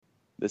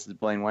This is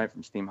Blaine White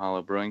from Steam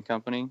Hollow Brewing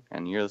Company,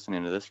 and you're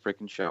listening to this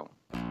frickin' show.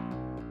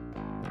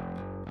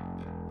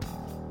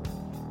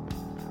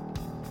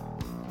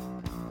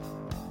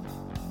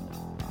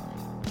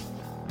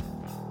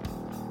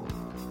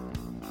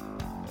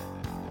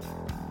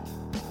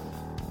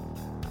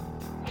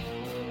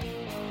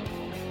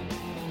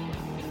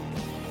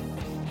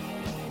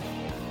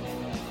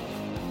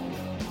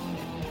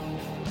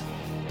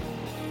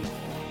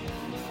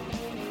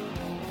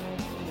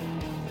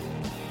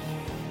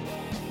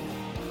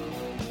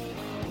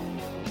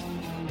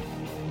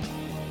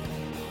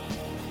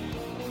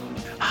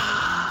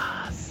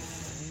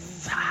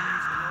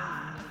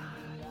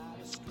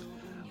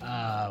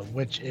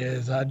 Which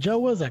is, Joe,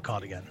 what is that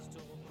called again?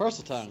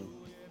 Parseltongue.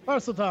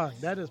 Parseltongue.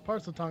 That is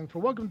Parseltongue for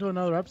welcome to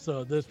another episode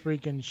of this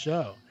freaking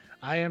show.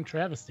 I am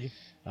Travesty.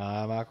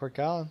 I'm Awkward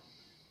Colin.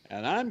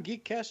 And I'm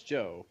Geekcast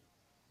Joe.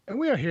 And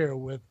we are here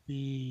with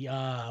the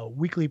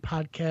weekly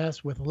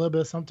podcast with a little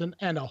bit of something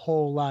and a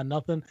whole lot of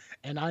nothing.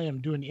 And I am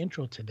doing the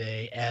intro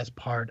today as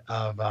part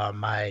of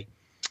my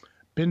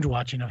binge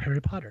watching of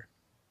Harry Potter.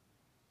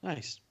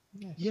 Nice.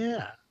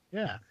 Yeah.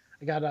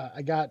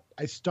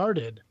 I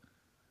started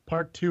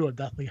part 2 of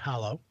Deathly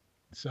Hallow.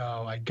 So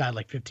I got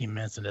like 15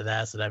 minutes into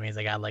that. So that means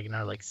I got like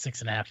another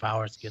 6.5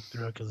 hours to get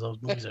through it because those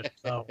movies are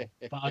so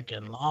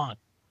fucking long.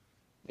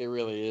 It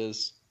really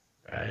is.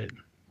 Right.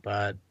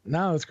 But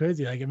no, it's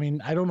crazy. I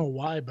don't know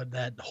why, but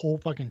that whole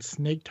fucking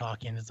snake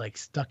talking is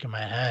stuck in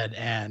my head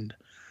and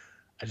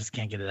I just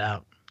can't get it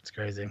out. It's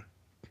crazy.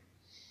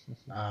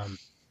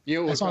 You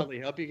know what would probably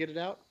help you get it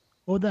out?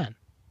 What then?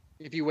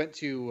 If you went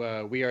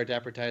to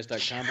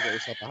wearedappertise.com and got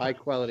yourself a high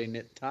quality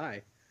knit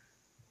tie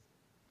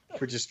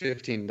for just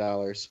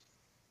 $15.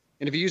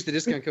 And if you use the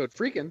discount code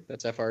FREAKIN,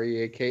 that's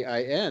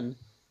FREAKIN,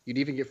 you'd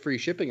even get free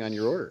shipping on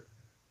your order.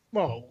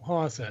 Whoa, hold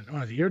on a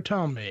second. You're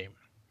telling me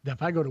that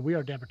if I go to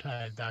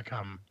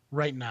wearedappertise.com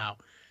right now,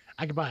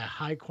 I can buy a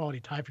high quality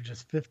tie for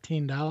just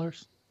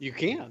 $15? You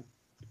can.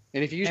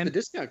 And if you use the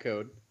discount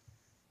code,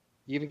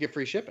 you even get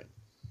free shipping.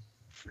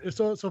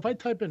 So if I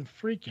type in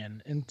freaking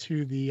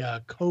into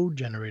the code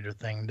generator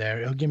thing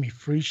there, it'll give me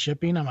free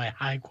shipping on my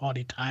high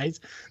quality ties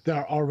that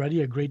are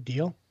already a great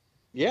deal.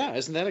 Yeah,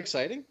 isn't that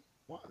exciting?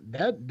 Wow,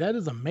 that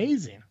is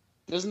amazing.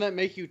 Doesn't that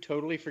make you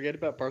totally forget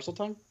about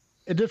Parseltongue?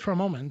 It did for a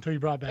moment until you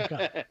brought it back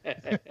up.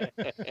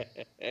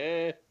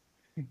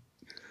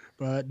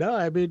 But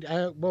no,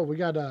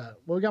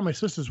 we got my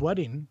sister's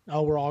wedding.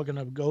 We're all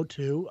gonna go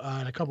to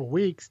in a couple of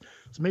weeks.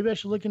 So maybe I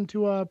should look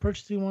into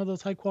purchasing one of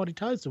those high quality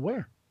ties to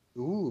wear.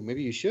 Ooh,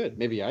 maybe you should.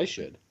 Maybe I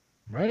should.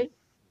 Right?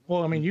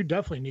 Well, you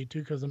definitely need to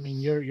because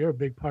you're a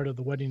big part of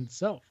the wedding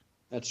itself.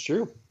 That's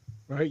true.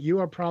 Right? You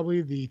are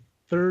probably the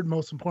third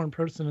most important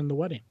person in the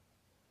wedding.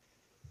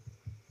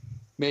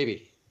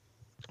 Maybe.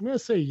 I'm gonna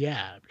say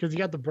yeah, because you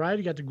got the bride,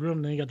 you got the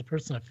groom, then you got the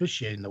person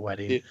officiating the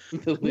wedding.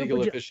 The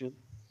legal officiant.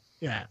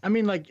 Yeah,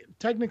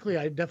 technically,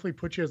 I definitely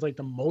put you as the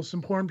most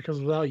important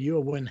because without you,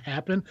 it wouldn't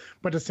happen.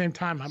 But at the same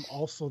time, I'm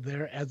also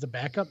there as a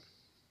backup.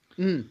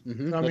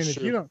 Mm-hmm, so,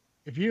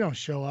 if you don't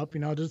show up,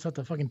 just have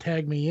to fucking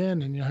tag me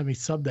in and have me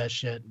sub that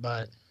shit.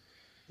 But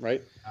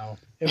right,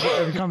 if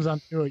it comes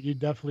on to it, you would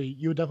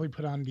definitely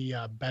put on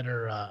the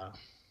better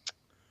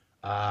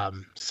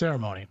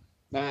ceremony.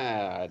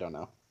 I don't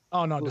know.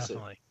 Oh no,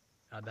 definitely.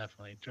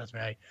 Definitely. Trust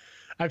me,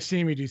 I've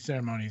seen me do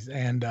ceremonies,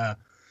 and a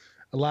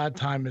lot of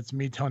time it's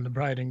me telling the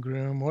bride and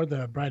groom or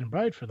the bride and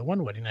bride for the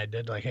one wedding I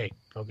did, hey,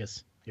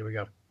 focus. Here we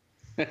go.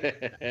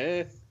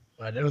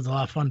 But it was a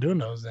lot of fun doing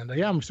those, and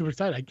I'm super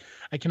excited.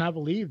 I cannot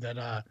believe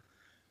that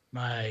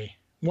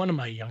one of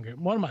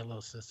my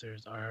little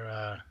sisters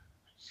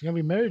she's gonna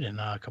be married in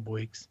a couple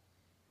weeks.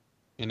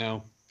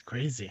 It's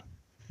crazy.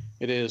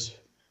 It is.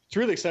 It's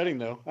really exciting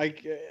though.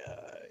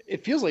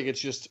 It feels like it's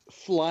just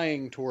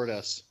flying toward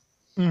us.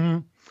 Mm-hmm.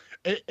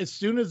 As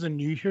soon as the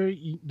new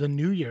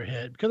year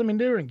hit, because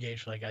they were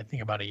engaged for I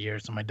think about a year or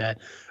something like that.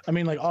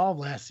 All of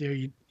last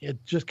year,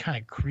 it just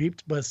kind of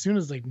creeped. But as soon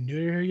as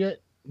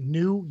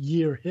New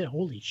Year hit,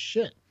 holy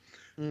shit,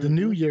 the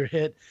New Year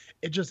hit.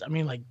 It just,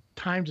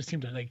 time just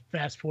seemed to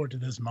fast forward to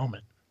this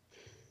moment.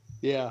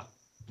 Yeah,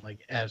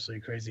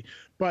 absolutely crazy.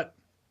 But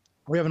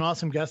we have an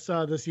awesome guest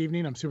this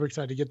evening. I'm super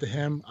excited to get to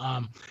him.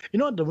 You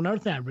know what? Another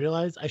thing I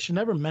realized, I should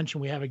never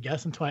mention we have a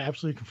guest until I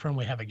absolutely confirm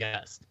we have a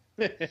guest.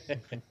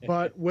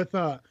 But with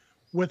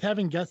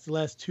having guests the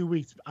last 2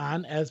 weeks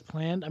on as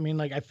planned,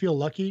 I feel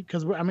lucky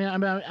because I'm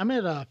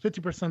at a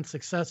 50%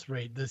 success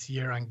rate this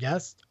year on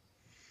guests.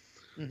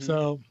 Mm-hmm.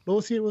 So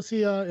we'll see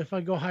if I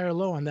go high or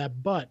low on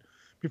that. But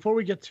before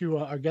we get to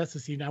our guest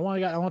this evening, I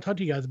want to talk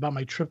to you guys about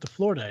my trip to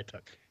Florida I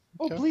took.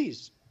 Oh, okay.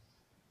 Please.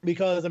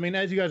 Because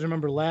as you guys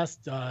remember,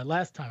 last time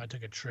I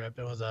took a trip,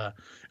 it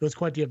was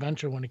quite the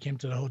adventure when it came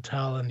to the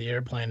hotel and the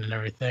airplane and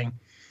everything.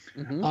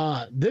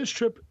 Mm-hmm. This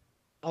trip,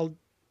 I'll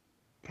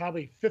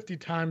probably 50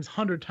 times,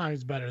 100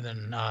 times better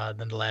than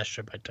the last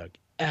trip I took.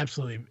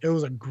 Absolutely, it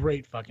was a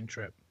great fucking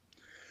trip.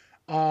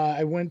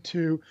 I went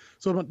to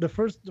the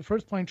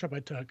first plane trip I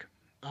took,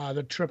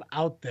 the trip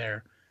out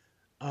there.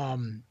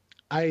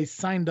 I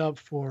signed up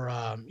for,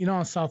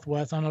 on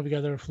Southwest. I don't know if you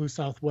guys ever flew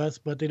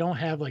Southwest, but they don't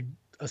have like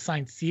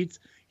assigned seats.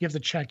 You have to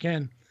check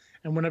in,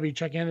 and whenever you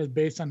check in, is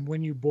based on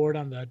when you board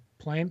on the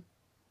plane.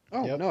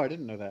 Oh Yep. no, I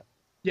didn't know that.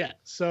 Yeah,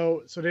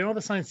 so they don't have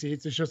assigned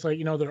seats. It's just like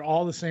they're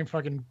all the same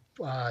fucking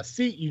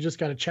seat. You just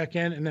got to check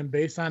in, and then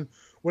based on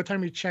what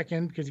time you check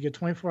in, because you get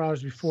 24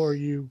 hours before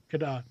you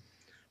could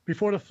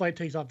before the flight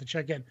takes off to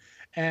check in,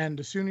 and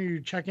the sooner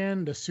you check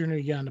in, the sooner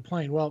you get on the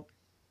plane. Well,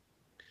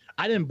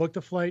 I didn't book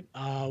the flight.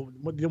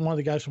 One of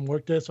the guys from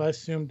work did, so I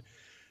assumed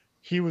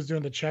he was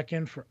doing the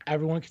check-in for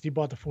everyone because he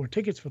bought the 4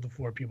 tickets for the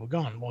 4 people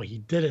going. Well, he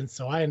didn't,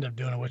 so I ended up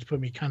doing it, which put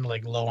me kind of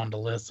like low on the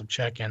list of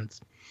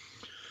check-ins.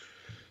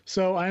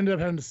 So I ended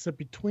up having to sit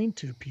between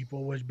 2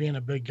 people, which being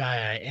a big guy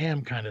I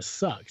am kind of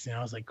sucks.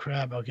 I was like,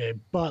 crap, okay.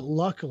 But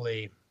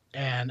luckily,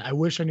 and I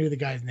wish I knew the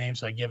guy's name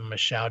so I give him a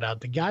shout out.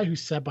 The guy who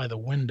sat by the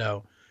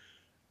window,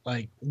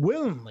 like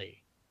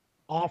willingly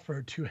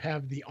offered to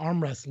have the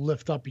armrest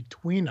lift up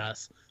between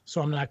us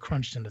so I'm not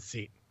crunched in the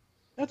seat.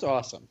 That's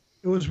awesome.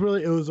 It was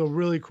a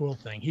really cool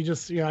thing. He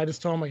just, I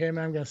just told him like, hey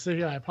man, I'm gonna sit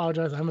here. I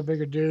apologize. I'm a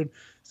bigger dude,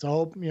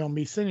 so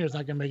me sitting here is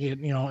not gonna make it,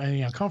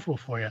 any uncomfortable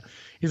for you.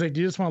 He's like,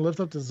 do you just want to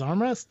lift up this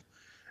armrest?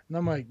 And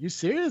I'm like, you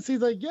serious?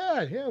 He's like,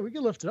 yeah, we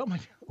can lift it up. I'm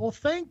like, well,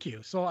 thank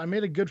you. So I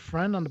made a good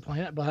friend on the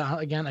plane,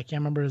 but again, I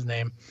can't remember his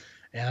name,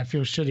 and I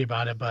feel shitty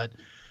about it. But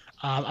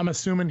I'm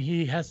assuming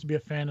he has to be a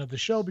fan of the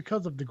show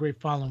because of the great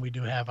following we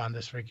do have on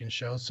this freaking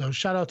show. So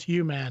shout out to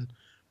you, man,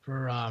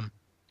 for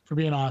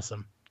being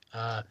awesome.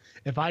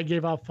 If I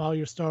gave out Follow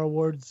Your Star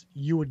Awards,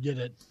 you would get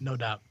it, no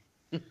doubt.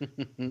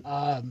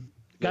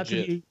 Got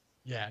to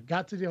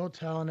the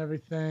hotel and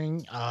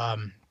everything.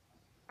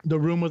 The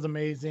room was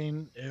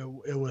amazing.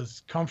 It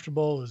was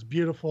comfortable. It was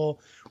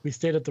beautiful. We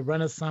stayed at the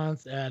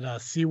Renaissance at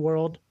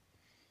SeaWorld.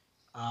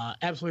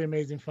 Absolutely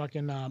amazing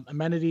fucking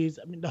amenities.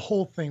 I mean, the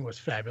whole thing was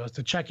fabulous.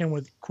 The check-in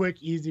was quick,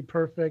 easy,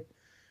 perfect.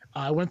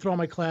 I went through all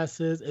my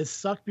classes. It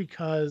sucked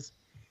because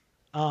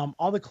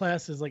all the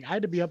classes, like I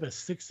had to be up at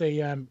 6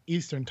 a.m.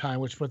 Eastern time,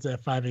 which puts it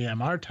at 5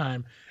 a.m. our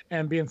time.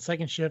 And being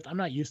second shift, I'm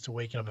not used to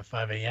waking up at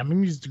 5 a.m.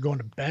 I'm used to going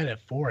to bed at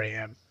 4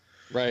 a.m.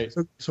 Right.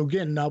 So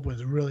getting up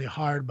was really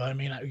hard. But I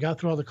mean, I got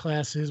through all the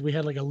classes. We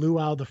had like a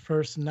luau the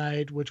first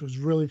night, which was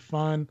really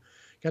fun.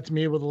 Got to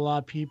meet with a lot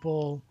of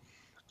people.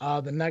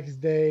 The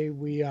next day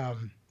we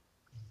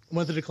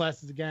went through the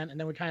classes again, and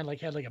then we kind of like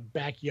had like a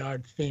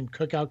backyard themed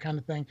cookout kind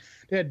of thing.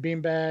 They had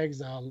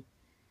beanbags,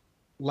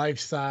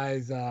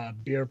 life-size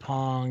beer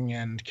pong,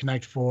 and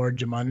Connect Four,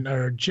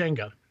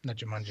 Jenga, not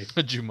Jumanji.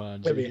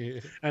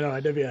 Jumanji. I know,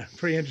 that'd be a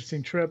pretty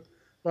interesting trip,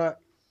 but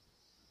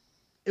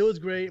it was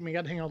great. I mean,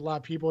 got to hang out with a lot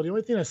of people. The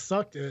only thing that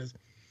sucked is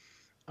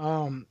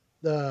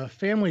the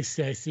family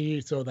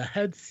CIC, so the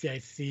head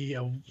CIC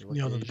of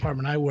the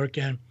department I work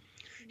in,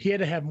 he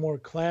had to have more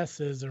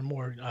classes or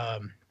more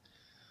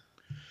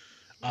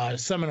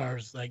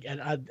seminars like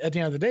at the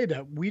end of the day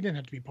that we didn't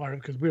have to be part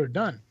of because we were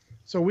done.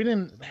 So we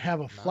didn't have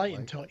a flight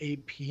until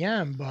 8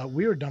 p.m., but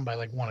we were done by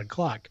like 1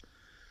 o'clock,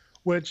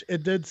 which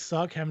it did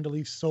suck having to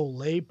leave so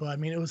late. But I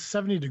mean, it was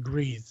 70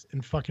 degrees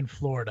in fucking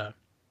Florida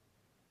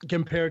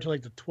compared to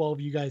like the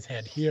 12 you guys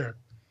had here.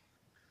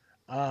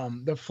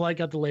 The flight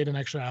got delayed an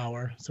extra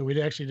hour, so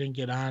we actually didn't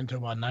get on until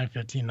about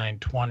 9:15,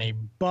 9:20.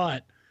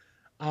 But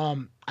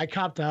I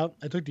copped out.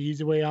 I took the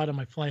easy way out on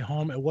my flight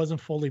home. It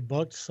wasn't fully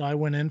booked, so I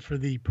went in for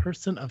the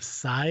person of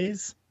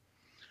size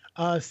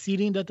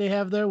seating that they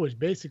have there, which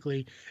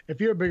basically, if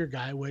you're a bigger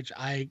guy, which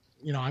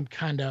I'm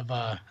kind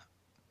of,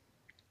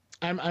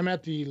 I'm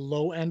at the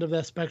low end of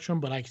that spectrum,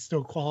 but I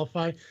still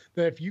qualify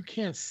that if you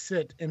can't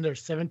sit in their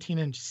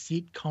 17-inch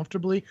seat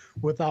comfortably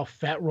without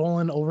fat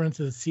rolling over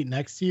into the seat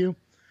next to you,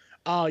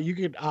 you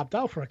could opt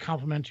out for a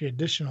complimentary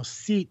additional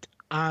seat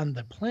on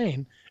the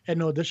plane at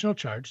no additional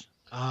charge.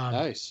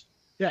 Nice.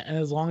 Yeah, and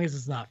as long as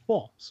it's not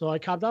full. So I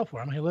copped out for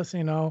it. I'm like, hey,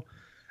 listen,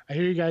 I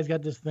hear you guys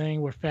got this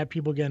thing where fat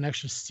people get an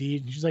extra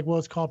seat. And she's like, well,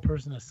 it's called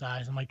person of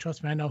size. I'm like,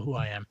 trust me, I know who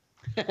I am.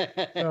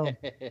 So,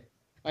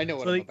 I know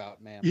what I'm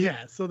about, man.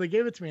 Yeah, so they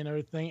gave it to me and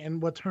everything.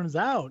 And what turns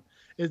out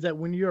is that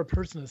when you're a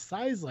person of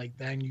size like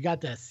that and you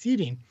got that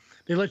seating,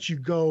 they let you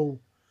go.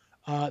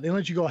 They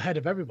let you go ahead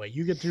of everybody.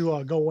 You get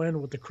to go in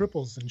with the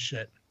cripples and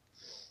shit.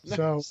 Nice.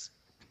 So,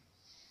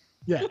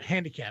 yeah,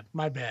 handicap.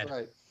 My bad.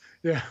 Right.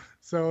 Yeah.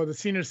 So the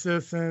senior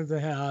citizens,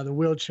 the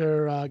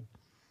wheelchair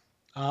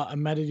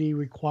amenity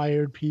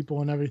required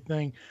people and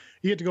everything,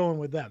 you get to go in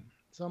with them.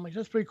 So I'm like,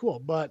 that's pretty cool.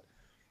 But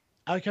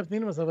I kept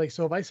thinking to myself, like,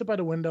 so if I sit by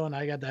the window and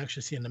I got the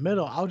extra seat in the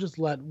middle, I'll just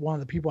let one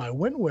of the people I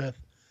went with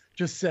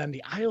just sit on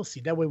the aisle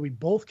seat. That way we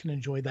both can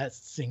enjoy that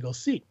single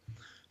seat.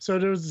 So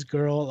there was this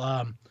girl,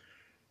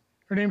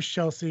 her name's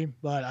Chelsea,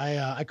 but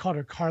I called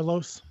her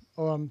Carlos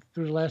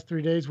through the last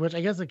 3 days, which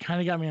I guess it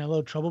kind of got me in a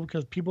little trouble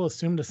because people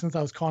assumed that since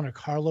I was calling her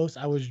Carlos,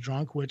 I was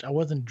drunk, which I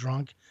wasn't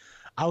drunk.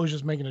 I was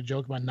just making a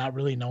joke about not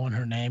really knowing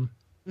her name.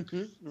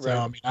 Right. So,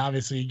 I mean,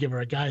 obviously, you give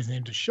her a guy's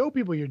name to show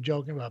people you're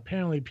joking, but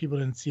apparently people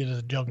didn't see it as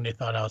a joke and they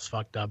thought I was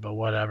fucked up, but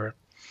whatever.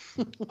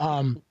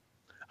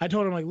 I I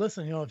told him, like,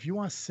 listen, if you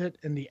want to sit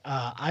in the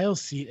aisle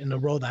seat in the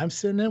row that I'm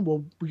sitting in,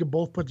 we could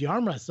both put the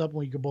armrests up and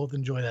we could both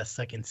enjoy that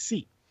second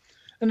seat.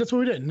 And that's what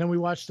we did. And then we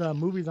watched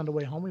movies on the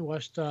way home. We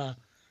watched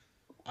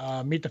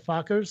Meet the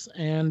Fockers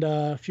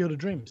and Field of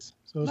Dreams.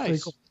 So it was pretty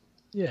Nice. cool.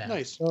 Yeah.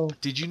 Nice. So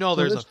Did you know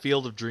there's a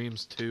Field of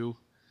Dreams too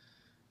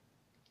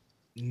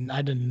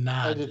I did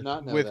not. I did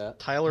not know with that.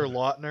 Tyler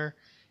Lautner,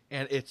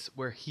 and it's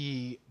where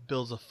he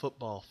builds a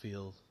football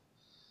field.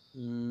 I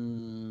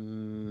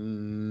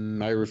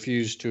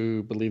refuse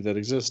to believe that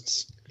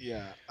exists.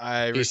 Yeah,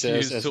 I He says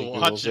refuse as to he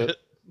watch Googles it.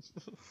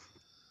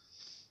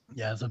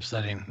 Yeah, it's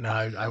upsetting. No,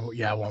 I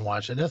won't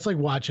watch it. That's like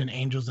watching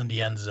Angels in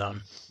the End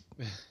Zone.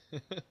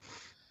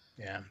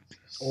 Yeah.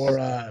 Or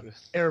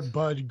Air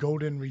Bud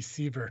Golden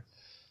Receiver.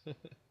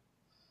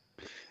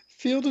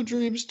 Field of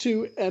Dreams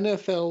 2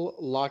 NFL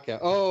Lockout.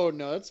 Oh,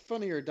 no, that's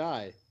Funny or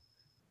Die.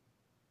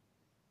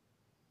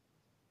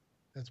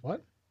 That's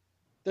what?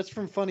 That's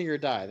from Funny or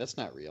Die. That's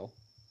not real.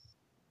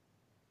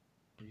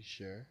 Are you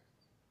sure?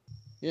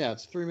 Yeah,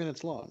 it's 3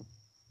 minutes long.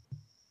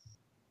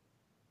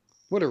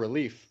 What a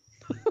relief.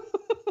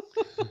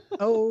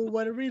 Oh,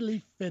 what a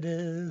relief it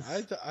is.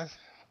 I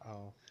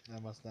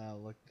must not have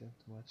looked into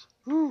much.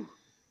 Whew.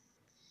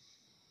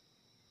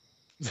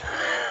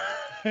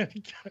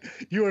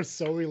 You are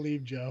so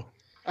relieved, Joe.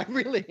 I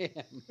really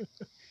am.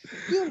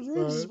 Field of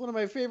Dreams is one of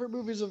my favorite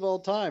movies of all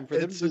time. For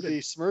them to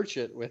besmirch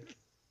it with.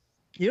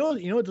 You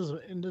know what does,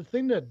 and the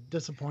thing that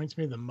disappoints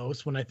me the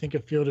most when I think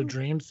of Field of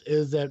Dreams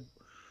is that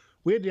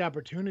we had the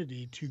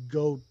opportunity to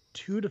go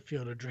to the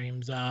Field of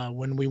Dreams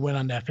when we went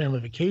on that family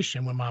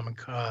vacation when mom and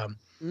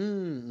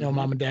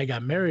mom and dad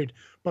got married,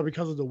 but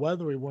because of the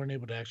weather we weren't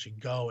able to actually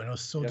go, and it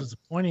was so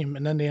disappointing.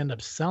 And then they end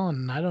up selling,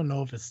 and I don't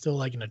know if it's still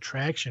like an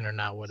attraction or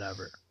not,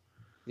 whatever.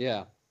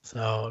 Yeah.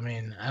 So I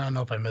mean, I don't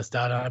know if I missed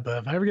out on it, but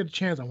if I ever get a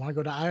chance, I want to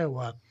go to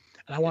Iowa.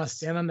 And I want to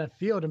stand on that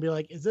field and be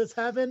like, is this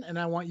heaven? And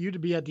I want you to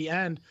be at the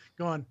end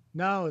going,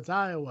 no, it's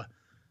Iowa.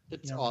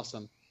 It's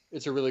awesome.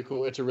 It's a really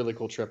cool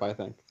trip, I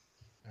think.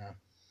 Yeah.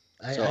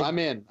 I'm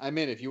in.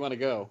 If you want to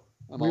go,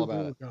 I'm all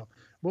about it. Go.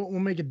 We'll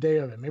make a day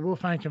of it. Maybe we'll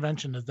find a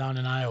convention that's down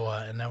in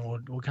Iowa, and then we'll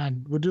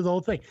do the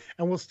whole thing.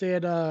 And we'll stay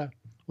at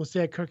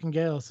Kirk and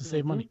Gales to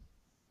save money.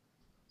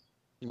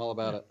 I'm all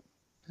about it.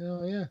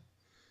 Hell yeah.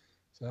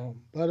 So,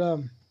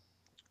 but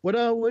what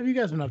have you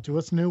guys been up to?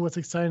 What's new? What's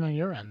exciting on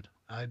your end?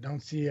 I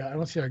don't see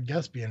our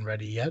guest being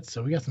ready yet,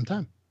 so we got some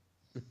time.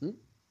 Mm-hmm.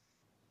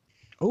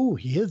 Oh,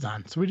 he is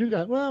on. So we do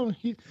got. Well,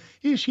 he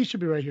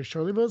should be right here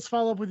shortly. But let's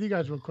follow up with you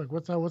guys real quick.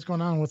 What's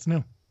going on? What's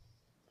new?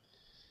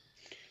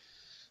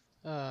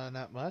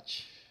 Not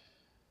much.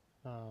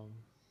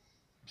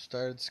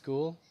 Started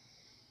school.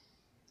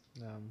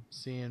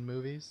 Seeing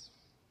movies.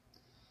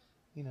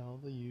 You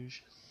know, the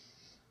usual.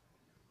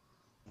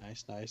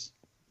 Nice.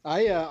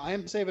 I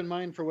am saving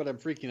mine for what I'm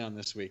freaking on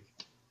this week.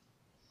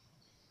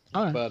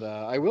 All right. But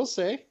I will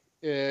say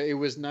it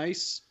was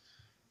nice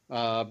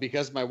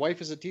because my wife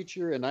is a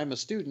teacher and I'm a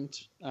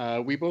student.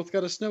 We both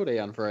got a snow day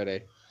on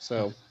Friday,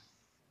 so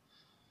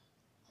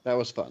that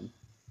was fun.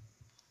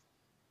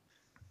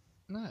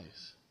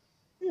 Nice.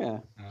 Yeah,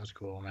 that was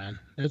cool, man.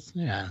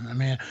 I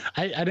mean,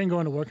 I didn't go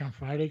into work on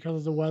Friday because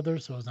of the weather,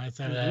 so it was nice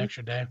to have that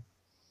extra day.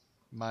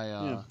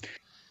 My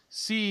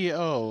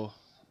CEO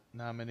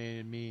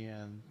nominated me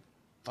and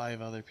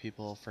 5 other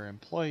people for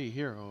Employee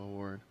Hero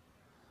Award.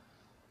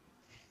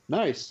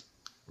 Nice.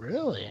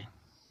 Really?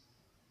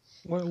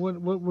 What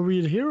were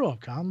you the hero of,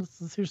 Colin?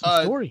 Let's hear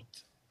some story.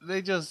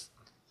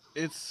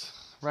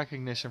 It's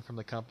recognition from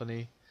the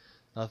company.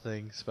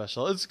 Nothing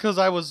special. It's because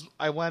I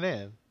went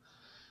in.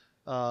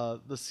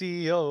 The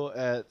CEO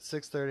at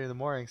 6:30 in the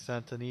morning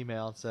sent an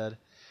email and said,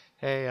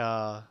 "Hey,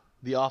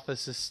 the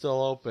office is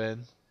still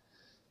open,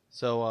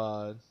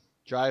 so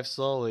drive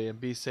slowly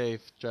and be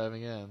safe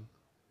driving in."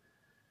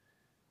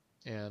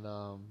 And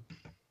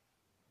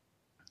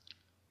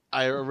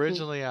I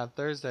originally on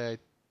Thursday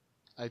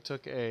I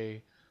took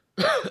a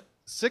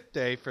sick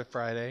day for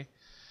Friday,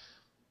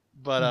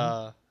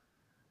 but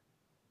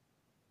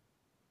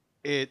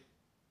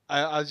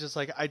I was just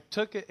like, I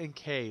took it in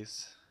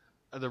case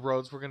the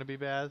roads were going to be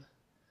bad,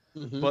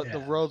 but the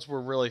roads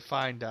were really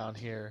fine down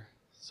here,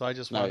 so I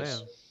just went in.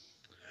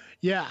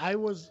 Yeah,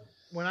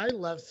 when I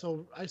left,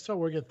 so I start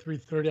work at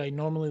 3:30. I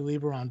normally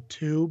leave around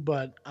 2,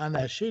 but on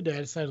that shade day, I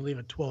decided to leave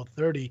at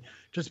 12:30.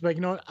 Just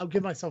like, I'll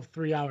give myself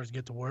 3 hours to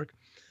get to work.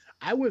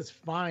 I was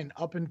fine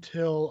up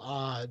until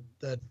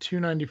the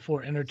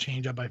 294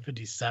 interchange up by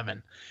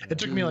 57. It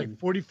took me like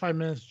 45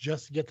 minutes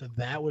just to get to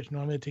that, which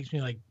normally it takes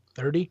me like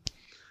 30.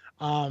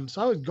 So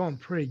I was going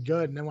pretty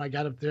good, and then when I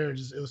got up there, it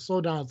was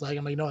slowed down.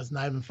 I'm like, no, it's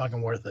not even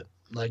fucking worth it.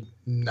 Like,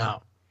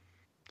 no.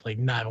 Like,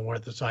 not even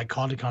worth it. So I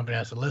called the company.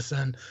 I said,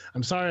 listen,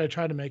 I'm sorry I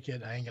tried to make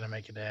it. I ain't going to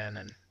make it in.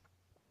 And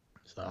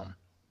so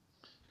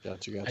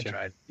Gotcha. I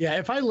tried. Yeah,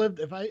 if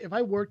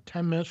I worked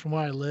 10 minutes from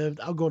where I lived,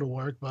 I'll go to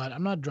work, but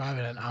I'm not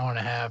driving an hour and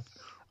a half,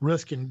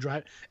 risking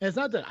drive. And it's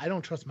not that I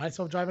don't trust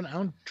myself driving. I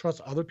don't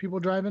trust other people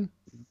driving.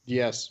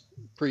 Yes.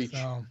 Preach.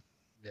 So,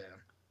 yeah.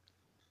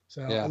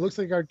 So it looks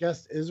like our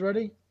guest is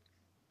ready.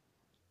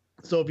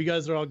 So if you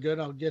guys are all good,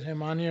 I'll get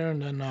him on here,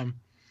 and then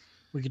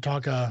we could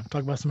talk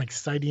about some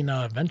exciting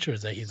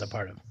ventures that he's a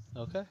part of.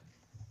 Okay.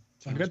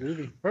 Sound good?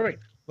 Groovy.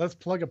 Perfect. Let's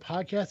plug a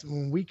podcast. And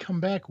when we come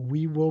back,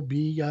 we will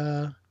be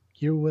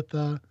here with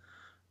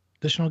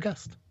additional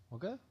guest.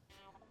 Okay.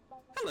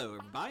 Hello,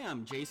 everybody.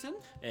 I'm Jason.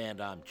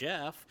 And I'm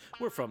Jeff.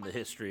 We're from the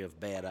History of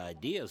Bad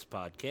Ideas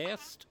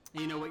podcast.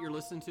 You know what you're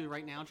listening to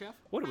right now, Jeff?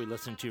 What are we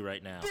listening to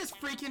right now? This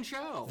freaking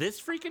show.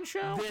 This freaking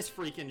show? This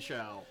freaking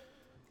show.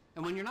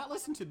 And when you're not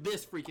listening to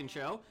this freaking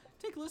show,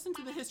 take a listen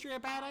to the History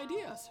of Bad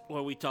Ideas.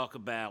 Where we talk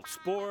about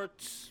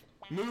sports,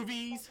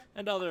 Movies,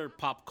 and other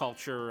pop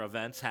culture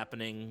events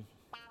happening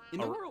in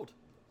the world.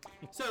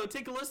 So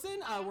take a listen.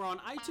 We're on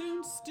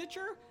iTunes,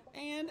 Stitcher,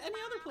 and any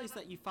other place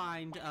that you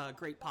find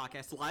great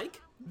podcasts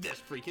like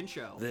this freaking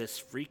show. This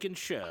freaking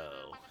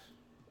show.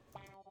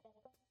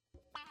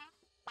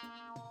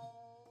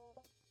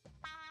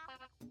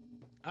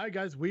 All right,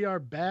 guys, we are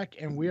back,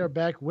 and we are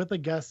back with a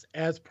guest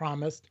as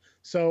promised.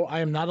 So I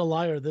am not a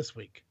liar this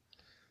week.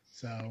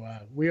 So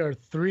we are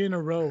 3 in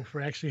a row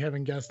for actually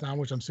having guests on,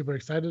 which I'm super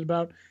excited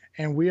about.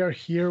 And we are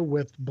here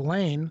with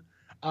Blaine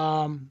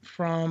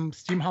from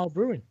Steam Hollow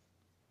Brewing.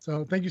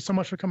 So thank you so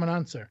much for coming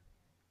on, sir.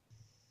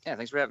 Yeah,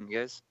 thanks for having me,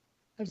 guys.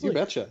 You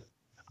betcha.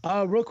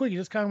 Real quick, you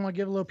just kind of want to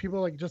give a little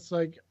people a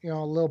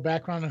little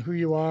background on who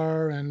you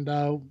are and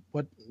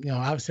what,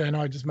 obviously I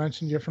know I just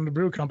mentioned you're from the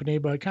brew company,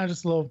 but kind of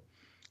just a little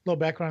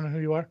background on who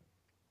you are.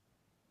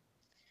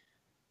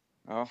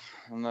 Well,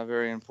 I'm not a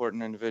very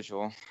important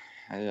individual.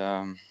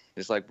 I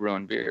just like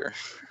brewing beer.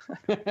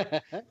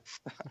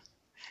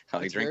 I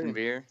like drinking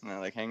beer, and I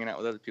like hanging out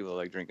with other people who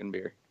like drinking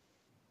beer.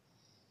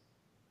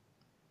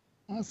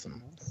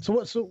 Awesome.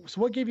 So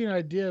what gave you an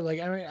idea? Like,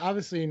 I mean,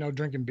 obviously,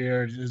 drinking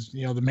beer is,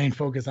 the main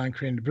focus on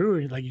creating the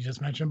brewery, like you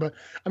just mentioned. But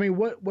I mean,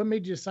 what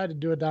made you decide to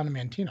do it down in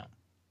Manteno?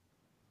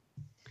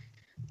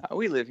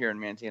 We live here in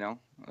Manteno.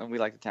 We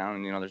like the town,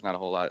 and there's not a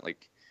whole lot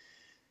like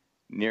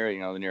near.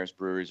 The nearest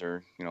breweries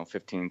are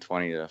 15,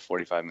 20 to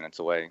 45 minutes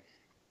away.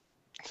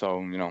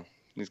 So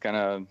these kind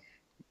of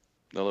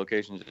the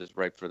locations are just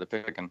ripe for the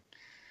picking.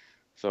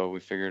 So we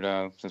figured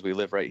since we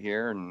live right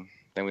here and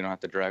then we don't have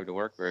to drive to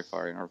work very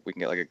far, or if we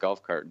can get like a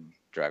golf cart and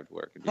drive to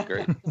work, it'd be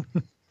great.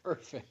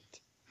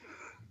 Perfect.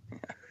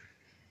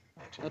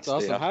 That's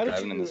awesome. How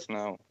did you? In the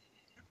snow.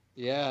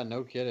 Yeah,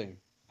 no kidding.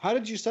 How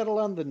did you settle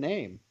on the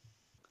name?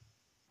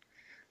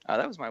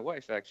 That was my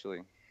wife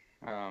actually.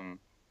 I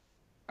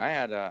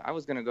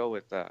was gonna go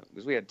with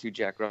because we had 2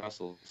 Jack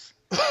Russells,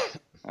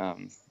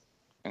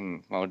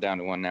 and we're down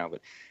to 1 now,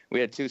 but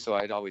we had 2, so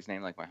I'd always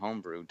name like my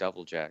home brew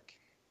Double Jack,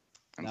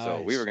 and so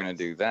we were gonna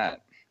do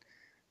that.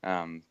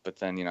 But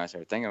then, I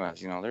started thinking about,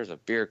 there's a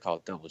beer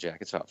called Double Jack.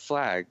 It's about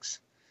flags,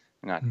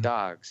 not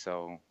dogs.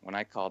 So when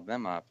I called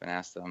them up and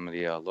asked them,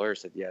 the lawyer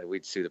said, yeah,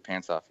 we'd sue the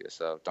pants off you,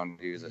 so don't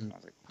use it. And I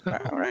was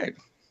like, all right,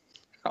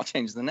 I'll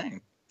change the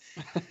name.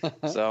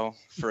 So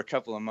for a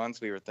couple of months,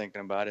 we were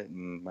thinking about it,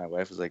 and my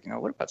wife was like,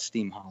 what about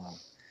Steam Hollow?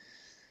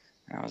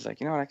 And I was like,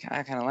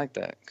 I kind of like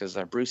that because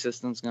our brew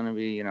system's going to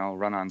be,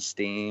 run on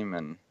steam,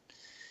 and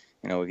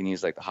we can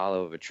use like the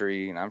hollow of a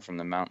tree, and I'm from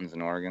the mountains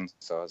in Oregon,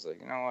 so I was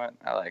like, you know what,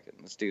 I like it.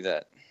 Let's do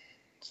that.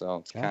 So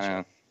it's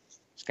kind of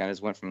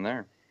just went from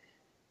there.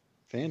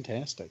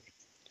 Fantastic.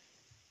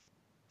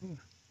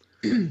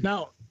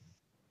 Now,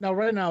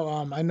 right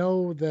now, I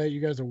know that you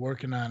guys are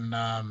working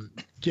on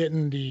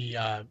getting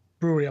the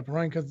brewery up and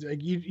running because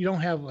you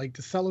don't have like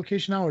the cell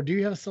location now, or do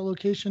you have a cell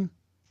location?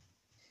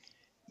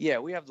 Yeah,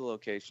 we have the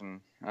location.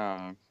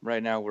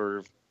 Right now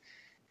we're.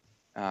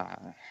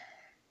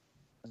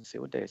 Let's see,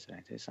 what day is today?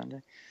 Today's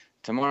Sunday.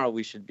 Tomorrow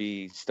we should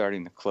be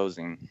starting the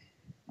closing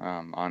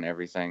on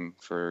everything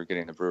for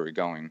getting the brewery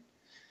going.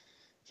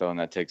 So, and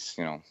that takes,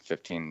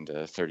 15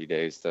 to 30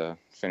 days to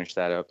finish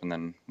that up. And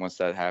then once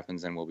that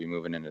happens, then we'll be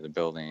moving into the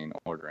building,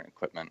 ordering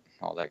equipment,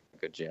 all that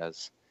good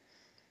jazz.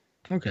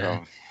 Okay.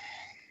 So,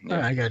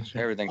 yeah, I got you.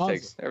 Everything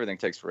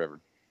takes forever.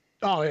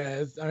 Oh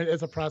yeah,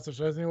 it's a process.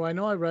 Anyway, I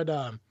know I read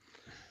a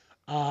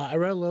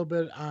little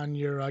bit on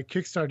your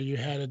Kickstarter you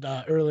had it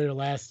earlier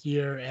last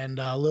year, and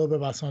a little bit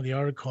about some of the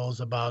articles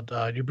about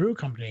your brew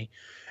company.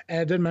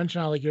 And it did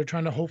mention how you're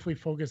trying to hopefully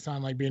focus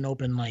on being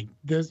open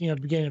this, the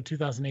beginning of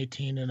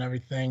 2018 and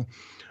everything.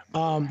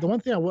 The one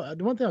thing I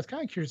was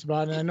kind of curious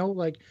about, and I know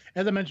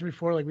as I mentioned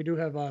before, we do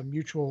have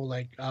mutual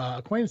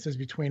acquaintances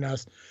between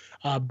us,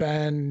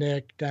 Ben,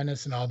 Nick,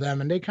 Dennis, and all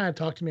them, and they kind of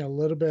talked to me a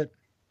little bit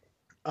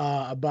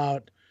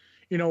about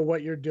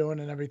what you're doing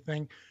and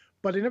everything.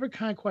 But they never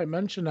kind of quite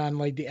mentioned on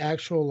the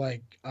actual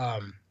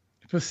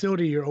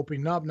facility you're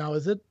opening up. Now,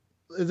 is it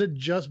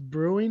just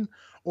brewing,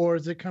 or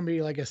is it going to be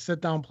a sit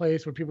down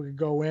place where people could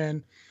go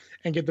in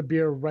and get the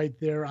beer right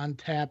there on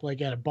tap,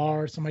 at a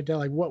bar or something like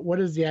that? What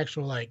is the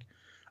actual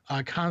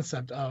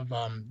concept of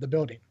the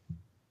building?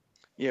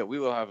 Yeah, we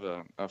will have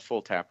a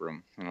full tap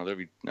room. There'll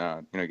be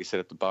you can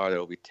sit at the bar.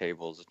 There'll be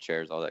tables,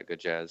 chairs, all that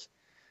good jazz.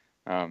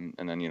 And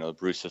then the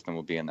brew system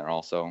will be in there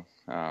also.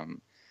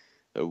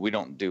 We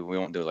won't do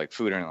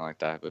food or anything like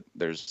that, but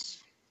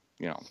there's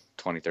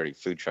 20, 30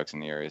 food trucks in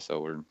the area,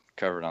 so we're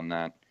covered on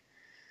that.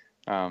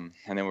 And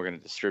then we're going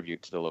to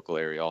distribute to the local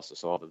area also.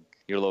 So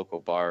your local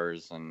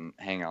bars and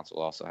hangouts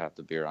will also have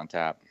the beer on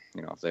tap,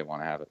 if they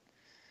want to have it.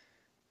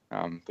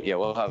 But yeah,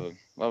 we'll have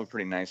a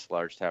pretty nice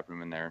large tap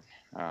room in there.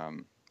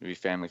 It'll be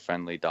family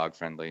friendly, dog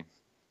friendly.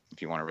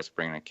 If you want to risk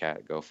bringing a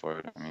cat, go for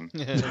it. I mean,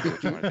 do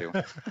what you want to do.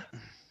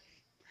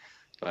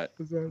 But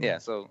yeah,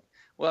 so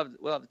we'll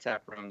have the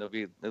tap room. There'll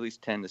be at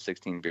least 10 to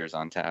 16 beers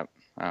on tap.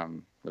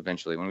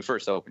 Eventually, when we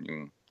first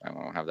open, I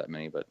won't have that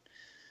many, but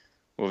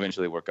we'll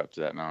eventually work up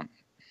to that amount.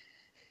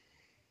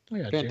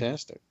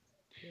 Fantastic.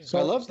 So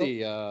I love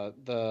the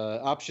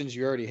options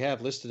you already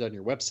have listed on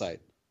your website.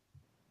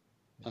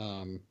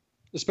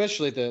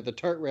 Especially the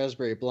tart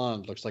raspberry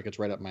blonde looks like it's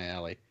right up my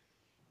alley.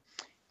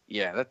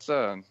 Yeah, that's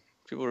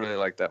people really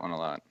like that one a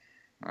lot.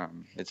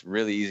 It's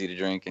really easy to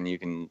drink, and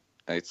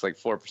it's like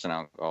 4%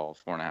 alcohol,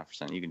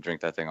 4.5%. You can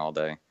drink that thing all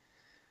day.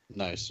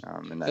 Nice.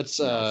 And that's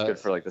it's good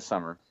for like the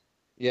summer.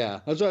 Yeah,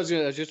 that's what I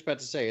was just about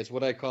to say. It's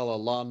what I call a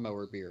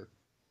lawnmower beer.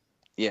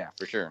 Yeah,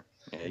 for sure.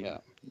 Yeah.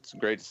 It's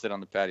great to sit on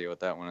the patio with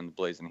that one in the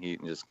blazing heat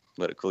and just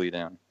let it cool you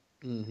down.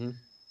 Mm-hmm.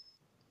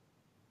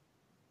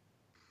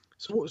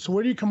 So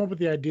where do you come up with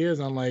the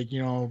ideas on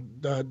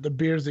the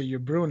beers that you're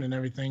brewing and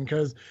everything?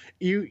 Because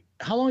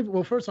how long?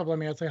 Well, first off, let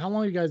me ask, how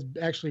long have you guys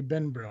actually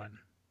been brewing?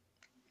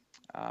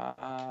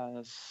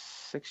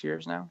 6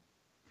 years now.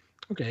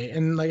 Okay,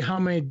 and how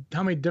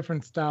many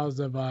different styles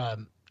of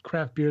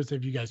craft beers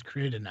have you guys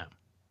created now?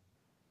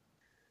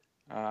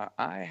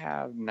 I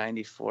have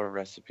 94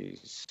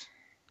 recipes.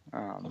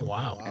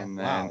 Wow. And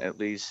then at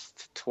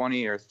least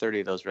 20 or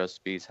 30 of those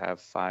recipes have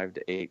 5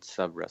 to 8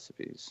 sub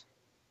recipes.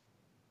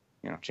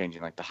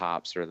 Changing like the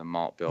hops or the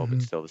malt bill,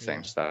 but still the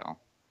same style.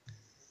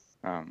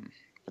 But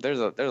there's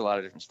a lot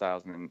of different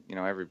styles, and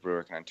every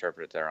brewer can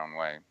interpret it their own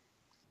way.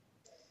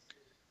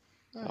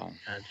 So.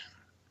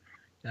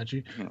 Got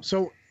you.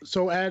 So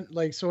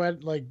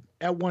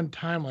at one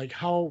time,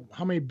 how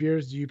many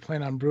beers do you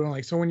plan on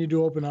brewing? So when you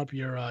do open up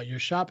your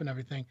shop and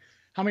everything,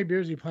 how many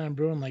beers do you plan on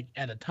brewing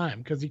at a time?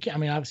 Because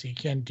obviously you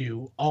can't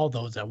do all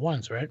those at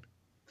once, right?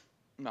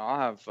 No, I'll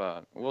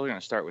have. We're going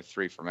to start with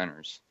 3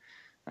 fermenters.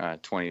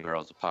 20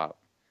 barrels a pop.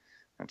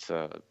 That's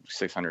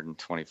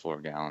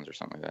 624 gallons or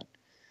something like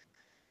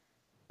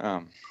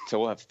that. So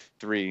we'll have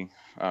 3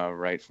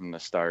 right from the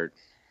start.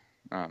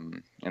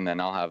 And then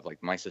I'll have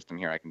my system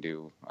here. I can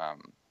do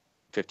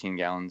 15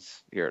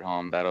 gallons here at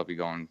home. That'll be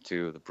going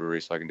to the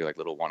brewery, so I can do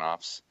little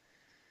one-offs.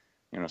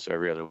 So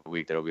every other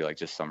week that'll be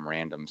just some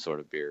random sort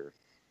of beer.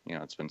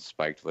 It's been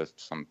spiked with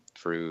some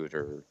fruit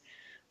or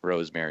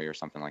rosemary or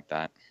something like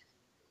that.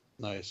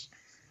 Nice.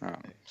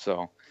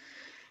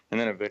 And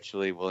then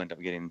eventually we'll end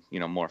up getting,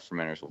 more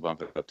fermenters. We'll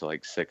bump it up to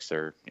 6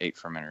 or 8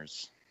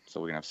 fermenters.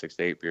 So we can have 6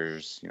 to 8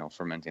 beers,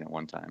 fermenting at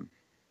one time.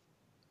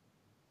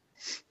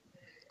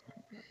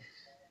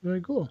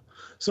 Very cool.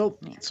 So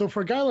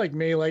for a guy like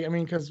me,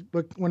 because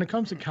when it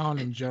comes to Colin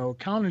and Joe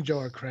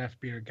are craft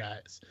beer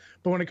guys.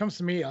 But when it comes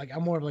to me,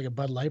 I'm more of a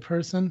Bud Light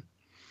person.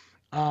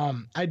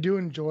 I do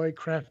enjoy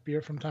craft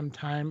beer from time to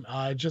time.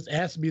 It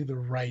has to be the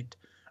right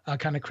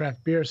kind of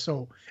craft beer.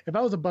 So if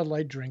I was a Bud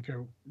Light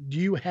drinker, do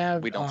you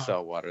have? We don't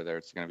sell water there.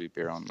 It's going to be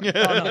beer only.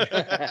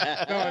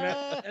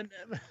 No, and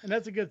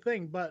that's a good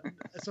thing. But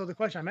so the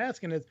question I'm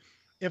asking is,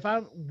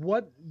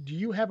 do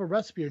you have a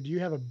recipe or do you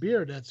have a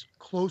beer that's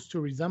close to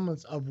a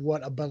resemblance of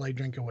what a Bud Light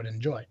drinker would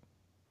enjoy?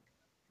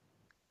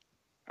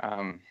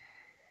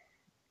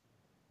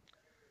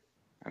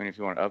 If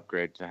you want to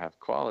upgrade to have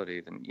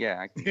quality, then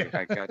yeah,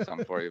 I got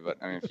some for you. But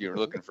if you're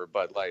looking for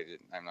Bud Light,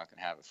 I'm not going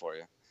to have it for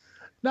you.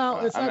 No,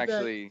 it's I'm not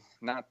actually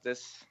not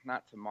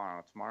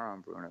tomorrow. Tomorrow I'm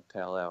brewing a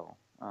pale ale,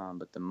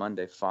 but the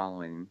Monday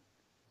following,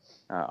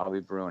 I'll be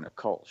brewing a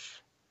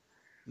Kolsch.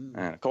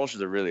 And a Kolsch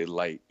is a really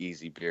light,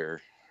 easy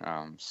beer,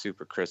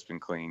 super crisp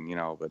and clean,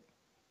 but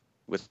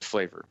with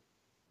flavor.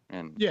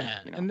 And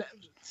and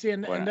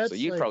that's so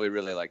you'd probably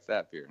really like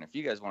that beer. And if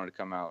you guys wanted to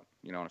come out,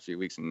 in a few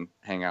weeks and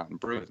hang out and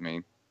brew with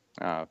me,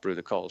 brew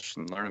the Kolsch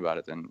and learn about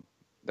it, then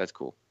that's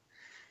cool.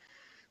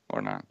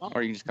 Or not,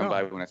 or you can just come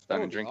by when it's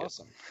done and drink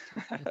awesome.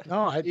 it.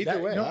 No,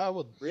 either way, I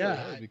would. Yeah,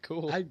 that would be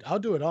cool. I'll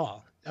do it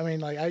all.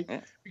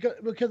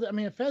 Because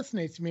it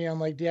fascinates me on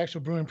the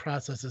actual brewing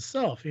process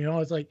itself.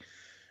 It's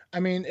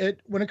when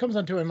it comes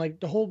down to it, and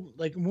the whole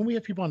when we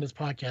have people on this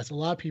podcast, a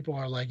lot of people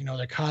are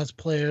they're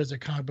cosplayers, they're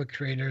comic book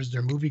creators,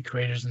 they're movie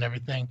creators, and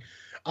everything.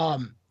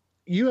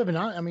 You have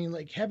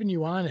having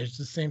you on is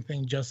the same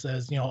thing, just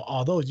as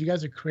all those. You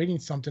guys are creating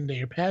something that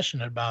you're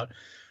passionate about.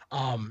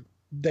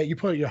 That you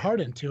put your heart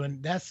into,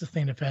 and that's the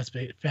thing that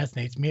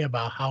fascinates me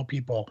about how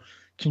people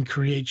can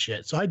create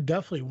shit. So I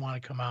definitely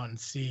want to come out and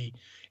see,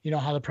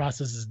 how the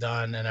process is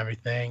done and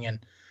everything.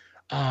 And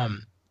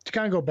to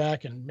kind of go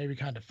back and maybe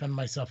kind of defend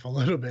myself a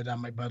little bit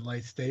on my Bud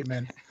Light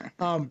statement,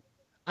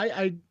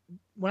 I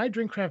when I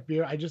drink craft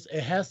beer,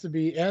 it has to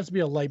be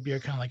a light beer,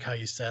 kind of like how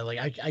you said.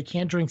 I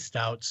can't drink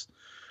stouts.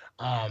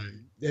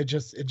 It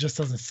just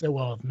doesn't sit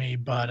well with me.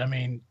 But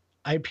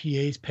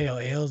IPAs, pale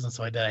ales, and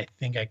so like that, I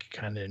think I could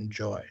kind of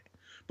enjoy.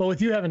 But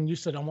with you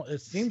said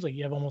it seems like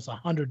you have almost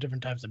 100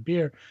 different types of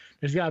beer.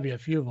 There's got to be a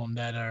few of them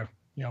that are,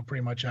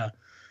 pretty much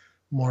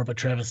more of a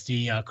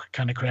travesty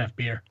kind of craft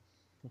beer.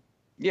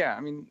 Yeah,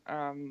 I mean,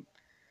 I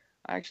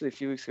actually a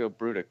few weeks ago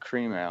brewed a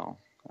cream ale,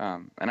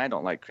 and I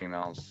don't like cream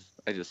ales.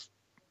 I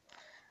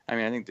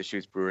think the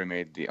Deschutes Brewery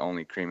made the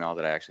only cream ale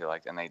that I actually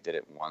liked, and they did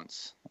it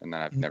once, and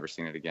then I've never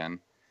seen it again.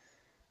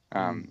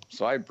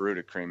 So I brewed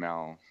a cream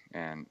ale,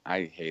 and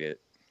I hate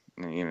it.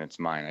 I mean, even it's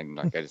mine.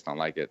 I just don't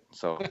like it.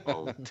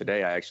 So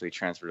today I actually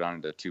transferred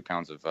on to 2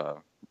 pounds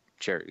of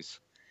cherries,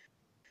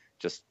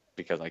 just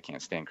because I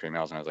can't stand cream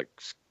ales, and I was like,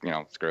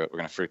 screw it, we're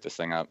gonna fruit this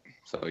thing up.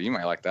 So you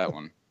might like that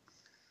one.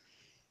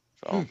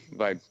 So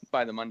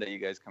by the Monday you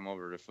guys come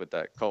over with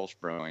that Kolsch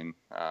Brewing,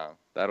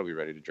 that'll be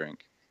ready to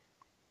drink.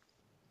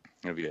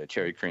 It'll be a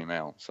cherry cream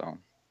ale. So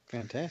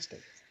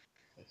fantastic.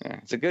 Yeah,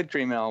 it's a good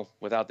cream ale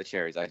without the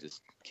cherries. I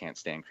just can't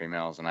stand cream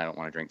ales, and I don't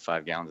want to drink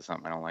 5 gallons of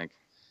something I don't like.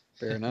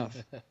 Fair enough.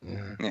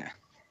 Yeah.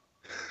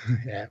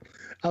 Yeah,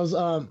 I was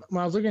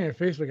when I was looking at your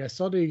Facebook, I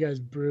saw that you guys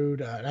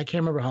brewed, and I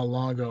can't remember how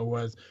long ago it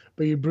was,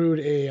 but you brewed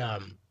a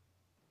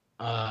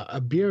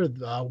beer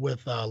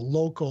with a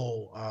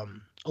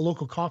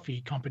local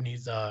coffee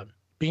company's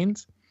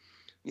beans.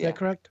 Is that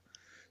correct?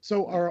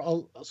 So are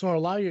a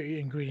lot of your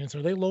ingredients,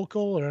 are they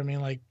local, or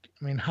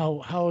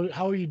how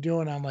are you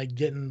doing on like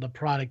getting the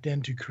product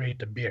in to create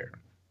the beer?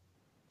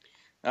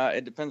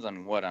 It depends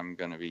on what I'm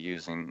going to be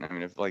using. I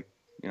mean,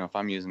 if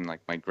I'm using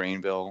like my grain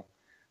bill,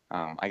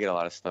 I get a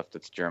lot of stuff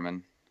that's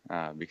German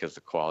because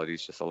the quality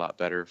is just a lot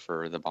better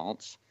for the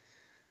malts.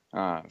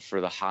 For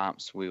the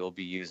hops, we will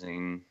be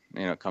using,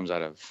 it comes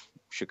out of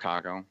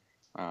Chicago,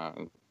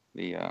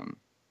 the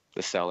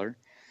cellar.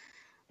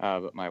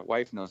 But my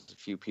wife knows a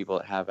few people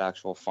that have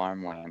actual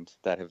farmland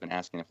that have been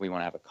asking if we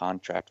want to have a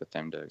contract with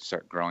them to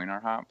start growing our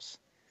hops.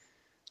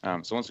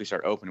 So once we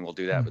start opening, we'll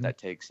do that, but that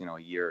takes,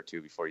 a year or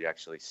two before you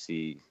actually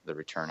see the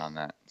return on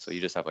that. So you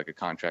just have like a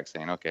contract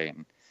saying, okay,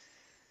 in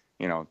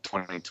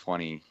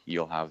 2020,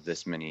 you'll have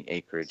this many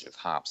acreage of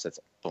hops that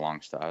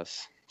belongs to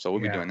us. So we'll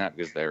be doing that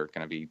because they're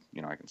going to be,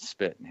 I can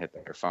spit and hit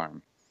their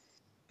farm.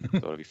 So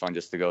it'll be fun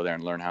just to go there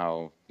and learn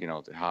how,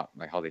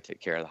 how they take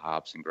care of the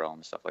hops and grow them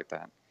and stuff like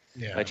that.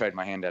 Yeah. I tried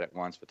my hand at it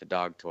once, but the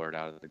dog tore it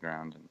out of the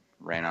ground and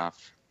ran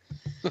off.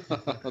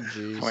 Oh,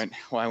 geez.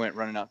 I went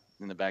running up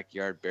in the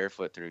backyard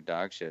barefoot through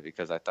dog shit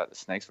because I thought the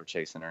snakes were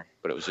chasing her,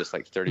 but it was just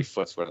like 30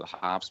 foot worth of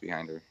hops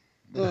behind her.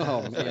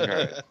 Oh, man. All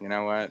right, you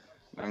know what?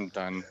 I'm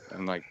done.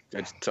 I'm like,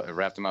 I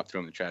wrapped them up, threw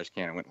them in the trash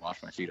can, and went and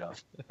washed my feet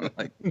off. I'm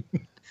like,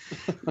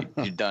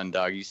 you're done,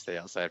 dog. You stay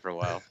outside for a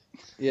while.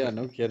 Yeah,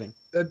 no kidding.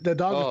 The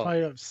dog was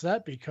probably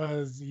upset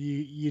because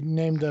you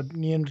named the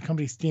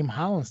company Steam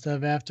Hollow instead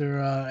of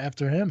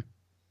after him.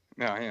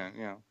 No,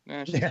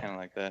 yeah, she's kind of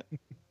like that.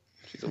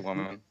 She's a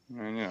woman,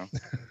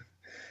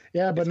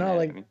 Yeah, but no,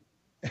 like,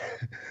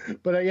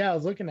 but I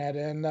was looking at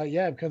it, and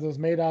because it was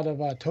made out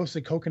of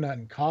toasted coconut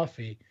and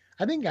coffee.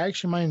 I think I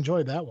actually might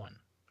enjoy that one.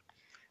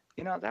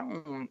 That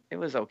one, it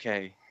was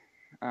okay.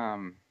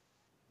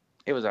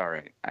 It was all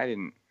right. I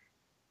didn't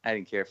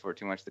care for it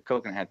too much. The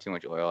coconut had too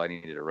much oil. I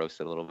needed to roast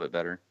it a little bit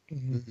better.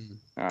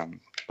 Mm-hmm.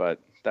 But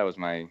that was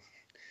for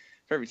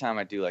every time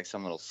I do like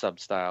some little sub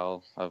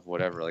style of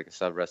whatever, like a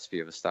sub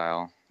recipe of a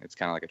style, it's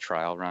kind of like a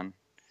trial run.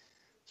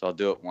 So I'll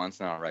do it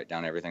once and I'll write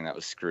down everything that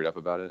was screwed up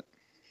about it.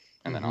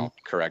 And then I'll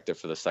correct it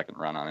for the second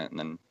run on it. And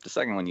then the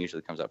second one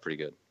usually comes out pretty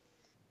good.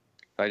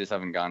 I just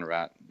haven't got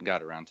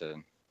around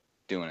to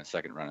doing a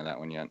second run of that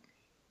one yet.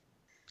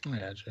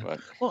 Gotcha.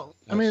 Well,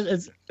 I mean,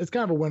 it's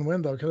kind of a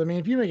win-win though, because I mean,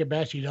 if you make a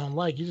batch you don't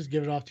like, you just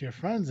give it off to your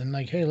friends and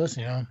like, hey,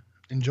 listen,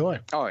 enjoy.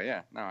 Oh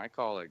yeah, no, I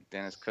call like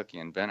Dennis, Cookie,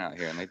 and Ben out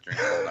here, and they drink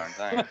the whole darn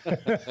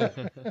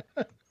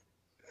thing.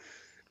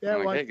 Yeah,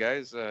 I'm like, hey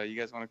guys, you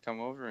guys want to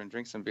come over and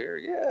drink some beer?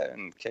 Yeah,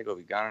 and keg will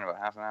be gone in about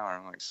half an hour.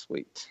 I'm like,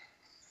 sweet.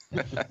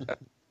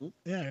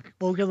 Yeah,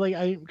 well,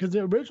 because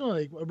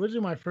originally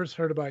when I first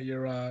heard about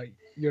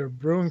your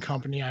brewing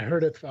company, I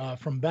heard it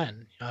from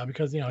Ben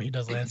because he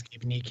does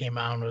landscaping. He came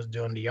out and was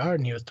doing the yard,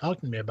 and he was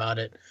talking to me about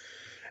it.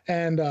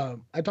 And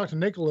I talked to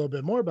Nick a little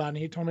bit more about it, and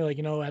he told me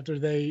after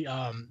they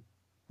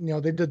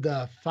they did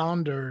the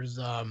founders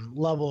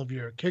level of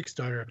your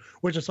Kickstarter,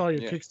 which I saw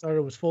your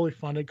Kickstarter was fully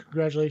funded.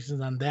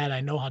 Congratulations on that.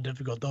 I know how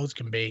difficult those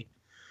can be.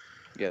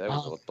 Yeah, that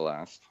was a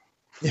blast.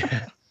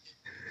 Yeah.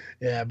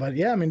 Yeah, but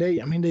I mean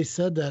they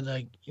said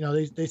that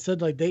they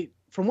said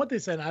from what they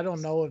said, I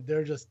don't know if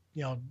they're just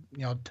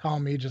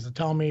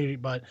telling me,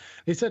 but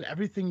they said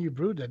everything you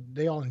brewed that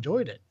they all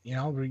enjoyed it.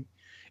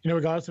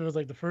 Regardless if it was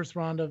like the first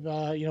round of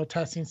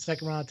testing,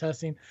 second round of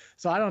testing.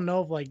 So I don't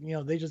know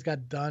if they just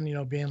got done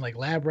being like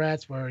lab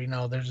rats where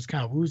they're just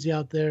kind of woozy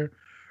out there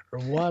or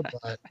what,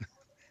 but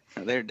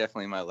they're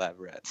definitely my lab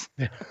rats.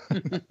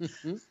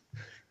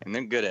 And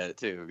they're good at it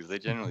too because they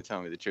generally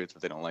tell me the truth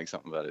if they don't like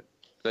something about it.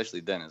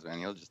 Especially Dennis, man.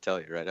 He'll just tell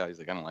you right out. He's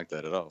like, I don't like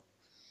that at all.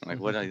 I'm like,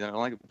 what do you don't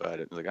like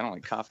about it? He's like, I don't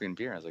like coffee and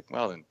beer. I was like,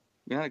 well, then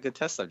you're not a good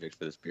test subject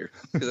for this beer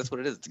because that's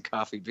what it is. It's a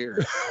coffee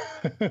beer.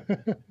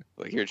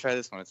 Like, here, try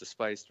this one. It's a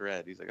spiced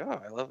red. He's like,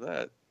 oh, I love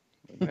that.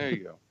 Like, there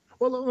you go.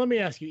 Well, let me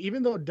ask you.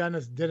 Even though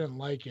Dennis didn't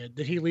like it,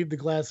 did he leave the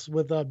glass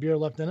with beer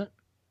left in it?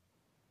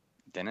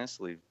 Dennis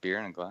leave beer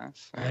in a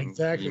glass?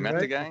 Exactly. You met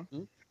the guy?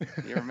 You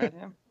ever met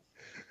him?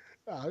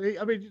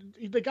 I mean,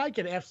 the guy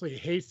can absolutely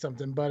hate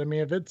something, but I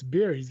mean, if it's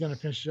beer, he's gonna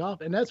finish it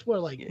off. And that's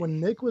what, like, when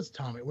Nick was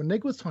telling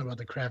about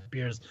the craft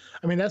beers,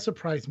 I mean, that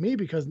surprised me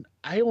because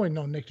I only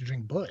know Nick to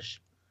drink Busch,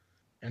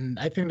 and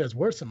I think that's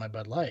worse than my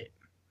Bud Light.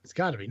 It's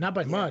got to be, not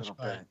by much,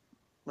 but a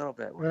little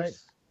bit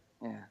worse.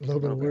 Right? Yeah, a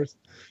little bit worse.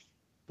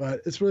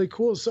 But it's really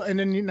cool. So, and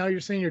then now you're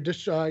saying you're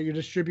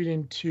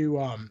distributing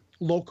to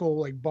local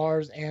like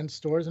bars and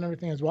stores and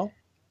everything as well.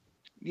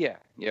 Yeah,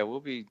 we'll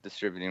be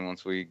distributing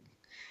once we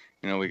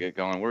get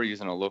going. We're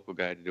using a local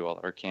guy to do all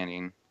our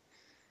canning,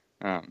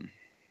 and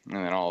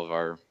then all of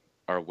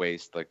our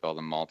waste, like all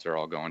the malts, are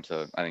all going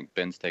to. I think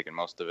Ben's taking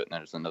most of it, and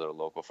there's another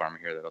local farmer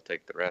here that'll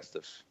take the rest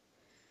if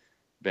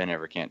Ben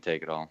ever can't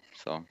take it all.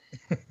 So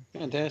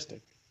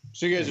fantastic.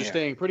 So you guys are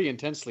staying pretty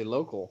intensely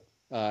local,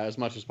 as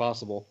much as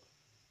possible.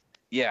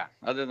 Yeah,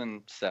 other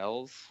than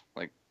cells,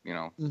 like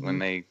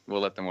when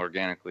we'll let them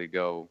organically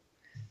go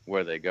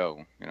where they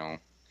go.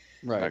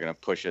 Right. I'm not going to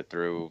push it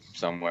through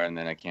somewhere and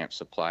then I can't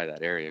supply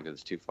that area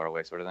because it's too far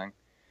away, sort of thing.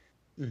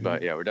 Mm-hmm.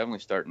 But yeah, we're definitely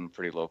starting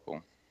pretty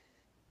local.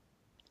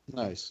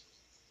 Nice.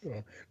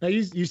 Cool. Now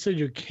you said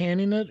you're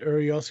canning it, or are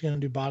you also going to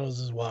do bottles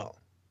as well?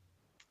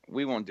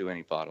 We won't do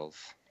any bottles.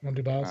 Won't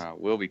do bottles?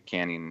 We'll be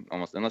canning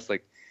almost, unless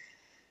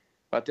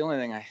but the only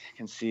thing I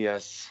can see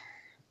us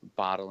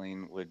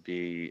bottling would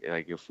be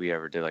like if we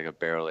ever did like a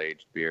barrel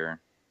aged beer,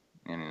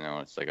 and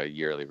it's like a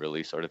yearly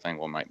release sort of thing.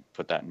 We might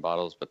put that in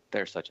bottles, but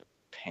they're such a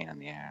pain in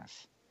the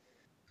ass.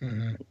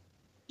 Mm-hmm.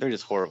 They're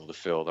just horrible to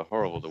fill. They're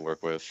horrible to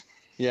work with.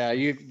 Yeah,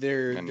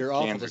 they're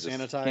awful to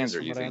sanitize. Cans are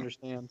from easy. what I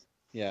understand.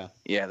 Yeah,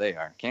 they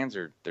are.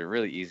 They're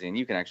really easy, and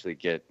you can actually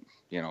get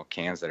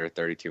cans that are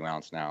 32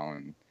 ounce now,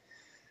 and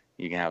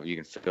you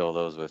can fill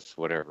those with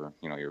whatever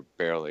your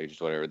barrel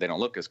aged whatever. They don't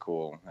look as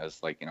cool as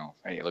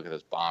hey, look at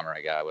this bomber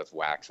I got with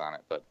wax on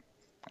it, but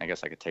I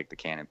guess I could take the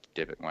can and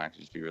dip it in wax.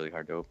 It'd just be really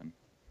hard to open.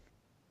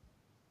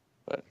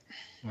 But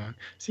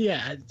see,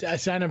 I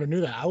never knew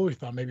that. I always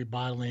thought maybe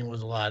bottling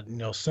was a lot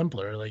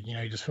simpler. Like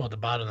you just fill out the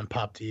bottle and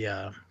pop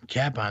the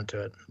cap onto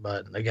it.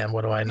 But again,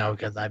 what do I know?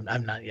 Because I'm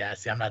not. Yeah,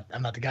 see, I'm not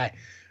the guy.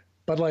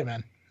 Bud Light,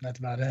 man. That's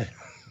about it.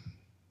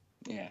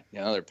 Yeah,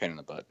 another pain in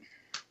the butt.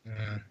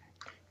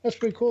 That's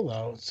pretty cool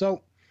though.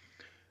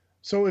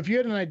 So if you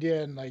had an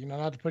idea, and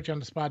not to put you on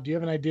the spot, do you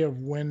have an idea of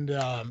when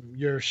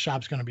your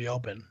shop's going to be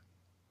open?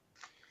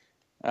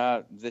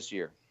 This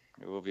year.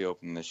 It will be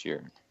open this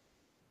year.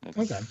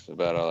 That's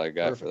about all I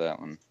got for that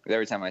one.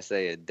 Every time I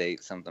say a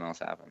date, something else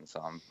happens, so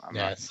I'm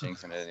not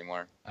jinxing it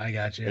anymore. I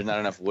got you. There's not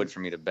enough wood for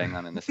me to bang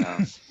on in this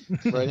house.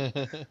 Right.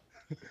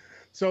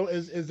 So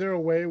is there a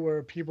way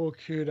where people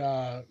could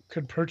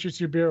purchase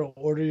your beer or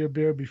order your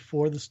beer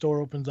before the store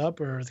opens up,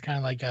 or is it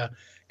kind of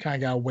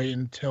gotta wait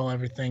until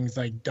everything's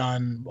like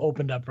done,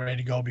 opened up, ready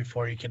to go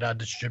before you could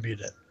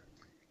distribute it?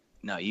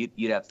 No,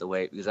 you'd have to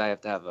wait because I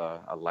have to have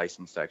a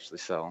license to actually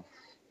sell.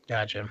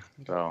 Gotcha.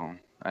 So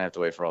I have to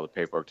wait for all the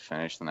paperwork to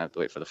finish, then I have to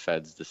wait for the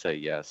feds to say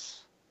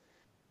yes.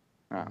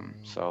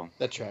 So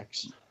that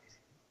tracks.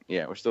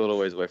 Yeah, we're still a little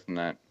ways away from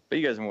that. But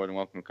you guys are more than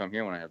welcome to come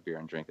here when I have beer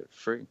and drink it for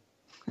free.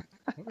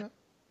 Okay.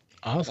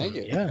 Awesome. Thank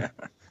you. Yeah.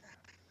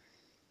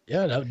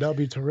 Yeah, that'll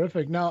be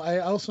terrific. Now, I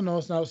also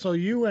noticed now. So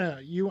you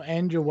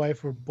and your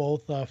wife were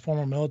both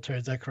former military.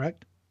 Is that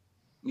correct?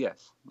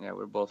 Yes. Yeah,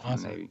 we're both in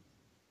the Navy.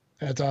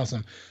 That's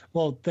awesome.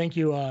 Well, thank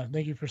you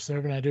for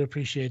serving. I do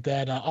appreciate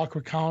that.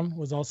 Awkward Khan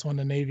was also in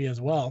the Navy as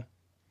well.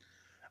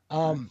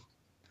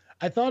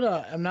 I thought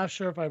I'm not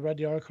sure if I read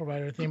the article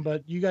right or anything,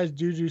 but you guys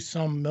do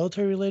some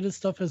military related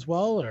stuff as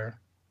well, or?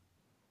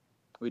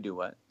 We do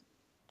what?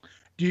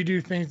 Do you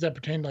do things that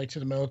pertain to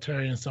the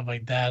military and stuff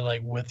like that,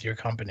 like with your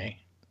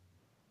company?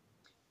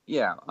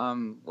 Yeah,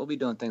 we'll be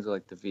doing things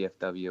like the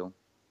VFW,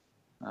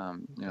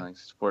 like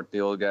support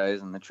the old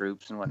guys and the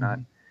troops and whatnot.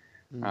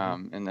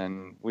 Mm-hmm. And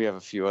then we have a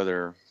few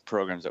other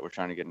programs that we're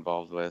trying to get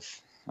involved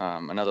with.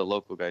 Another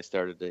local guy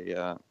started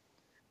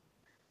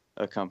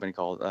a company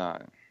called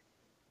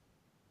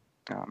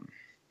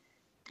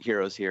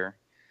Heroes Here.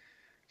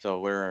 So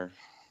we're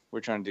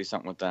trying to do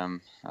something with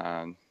them.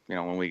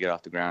 When we get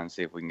off the ground,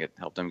 see if we can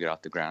help them get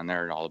off the ground.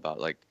 They're all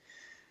about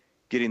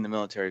getting the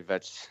military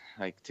vets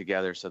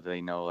together so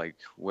they know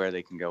where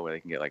they can go, where they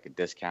can get a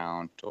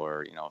discount,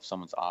 or if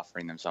someone's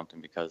offering them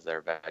something because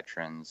they're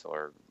veterans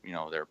or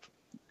they're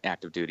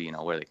active duty,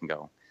 where they can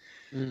go.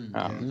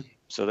 Mm-hmm.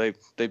 So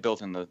they built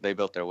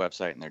their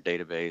website and their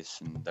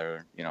database, and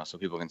they're so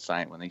people can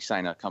sign when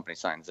a company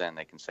signs in,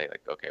 they can say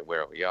okay,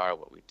 where we are,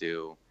 what we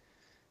do,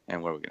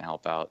 and where we can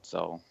help out.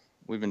 So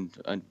we've been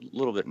a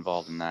little bit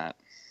involved in that.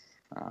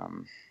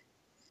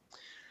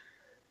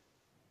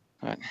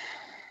 But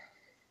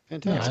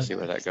fantastic. We'll see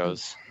where that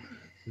goes.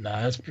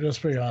 That's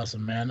pretty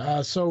awesome,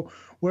 man. So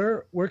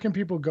where can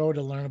people go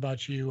to learn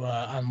about you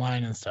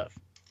online and stuff?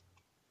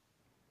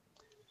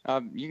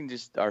 You can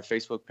just our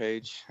Facebook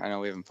page. I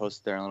know we haven't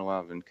posted there in a little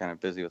while. I've been kind of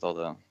busy with all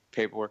the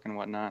paperwork and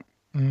whatnot.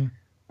 Mm-hmm.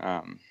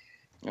 And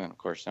of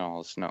course,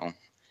 all the snow.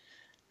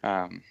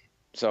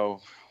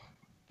 So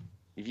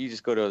if you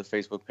just go to the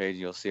Facebook page,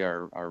 you'll see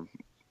our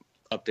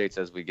updates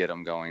as we get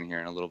them going here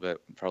in a little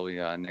bit. Probably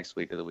next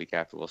week or the week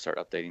after, we'll start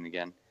updating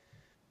again.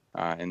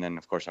 And then,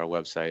 of course, our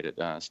website at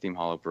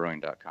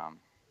steamhollowbrewing.com.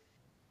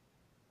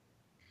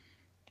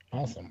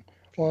 Awesome.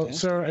 Well,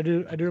 sir, I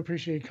do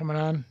appreciate you coming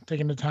on,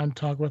 taking the time to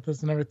talk with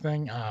us and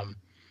everything.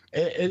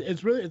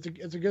 It's really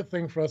it's a good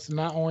thing for us to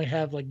not only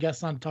have like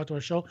guests on to talk to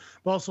our show,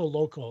 but also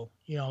local,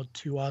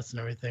 to us and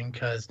everything,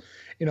 because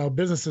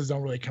businesses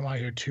don't really come out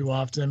here too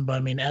often. But I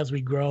mean, as we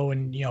grow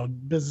and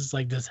business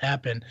like this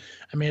happen,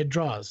 I mean, it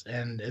draws,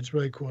 and it's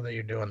really cool that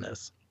you're doing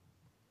this.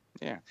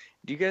 Yeah. Are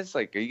you guys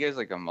like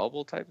a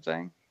mobile type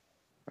thing,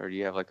 or do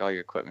you have like all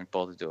your equipment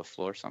bolted to a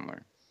floor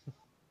somewhere?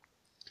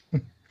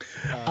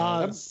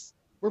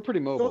 We're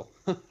pretty mobile.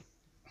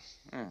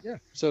 Yeah.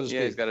 So to speak.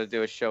 Yeah, he's got to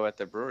do a show at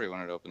the brewery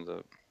when it opens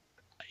up.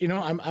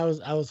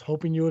 I was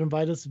hoping you would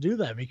invite us to do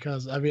that,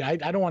 because I mean I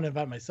don't want to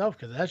invite myself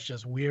because that's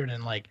just weird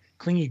and like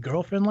clingy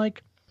girlfriend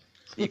like.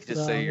 You could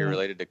just say you're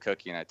related to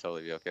Cookie, and I'd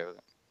totally be okay with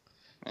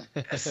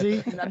it.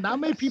 See, not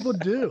many people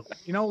do.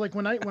 Like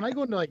when I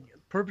go into like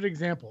perfect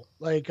example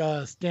like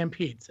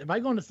Stampedes. If I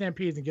go into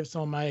Stampedes and give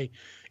someone my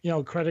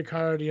credit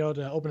card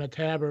to open a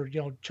tab or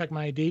check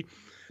my ID,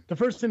 the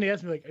first thing they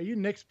ask me like, "Are you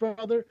Nick's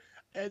brother?"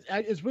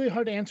 It's really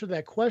hard to answer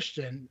that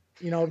question,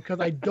 because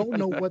I don't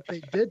know what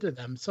they did to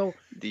them. So,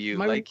 do you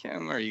like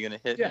him, or are you gonna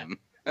hit him?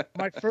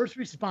 My first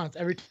response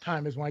every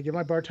time is when I give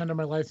my bartender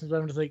my license,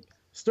 I'm just like,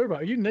 "Sturba,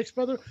 are you Nick's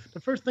brother?" The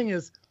first thing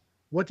is,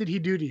 "What did he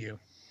do to you?"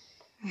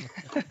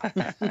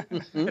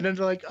 And then they're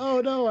like,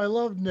 "Oh no, I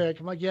love Nick."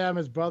 I'm like, "Yeah, I'm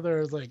his brother."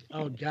 I was like,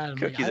 "Oh God."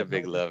 Cookie's a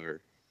big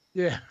lover.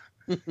 Yeah.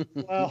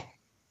 Well,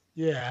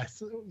 yeah,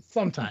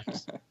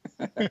 sometimes.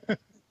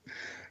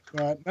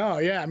 But no,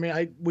 yeah, I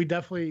mean, we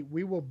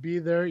will be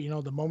there.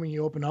 The moment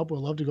you open up, we'd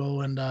love to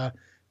go and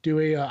do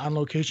a on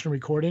location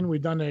recording.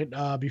 We've done it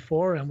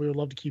before, and we would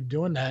love to keep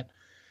doing that.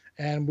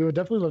 And we would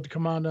definitely love to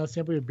come on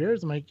sample your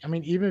beers. I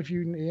mean, even if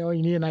you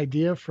need an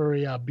idea for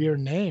a beer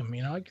name,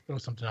 I could throw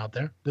something out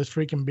there. This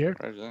freaking beer.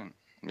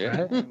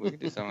 Yeah, right? We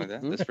could do something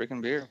like that. This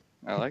freaking beer.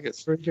 I like it.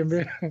 Freaking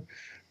beer.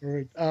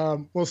 Right.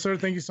 Well, sir,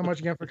 thank you so much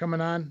again for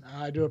coming on.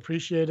 I do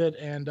appreciate it,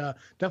 and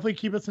definitely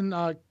keep us in.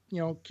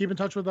 Keep in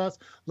touch with us.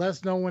 Let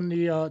us know when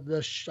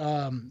the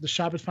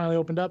shop is finally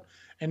opened up,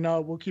 and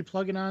we'll keep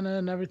plugging on it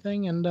and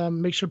everything,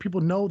 and make sure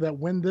people know that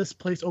when this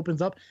place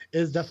opens up,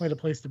 is definitely the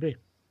place to be.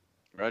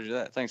 Roger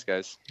that. Thanks,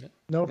 guys.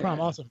 No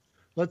problem. Awesome.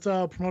 Let's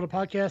promote a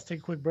podcast. Take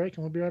a quick break,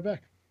 and we'll be right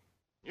back.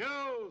 News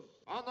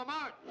on the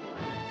mark.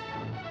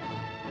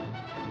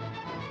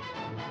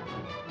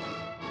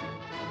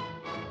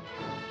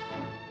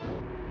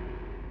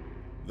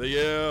 The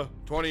year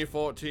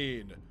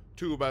 2014.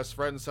 Two best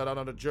friends set out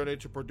on a journey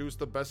to produce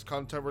the best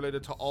content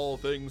related to all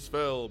things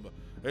film.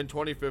 In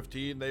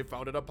 2015, they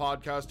founded a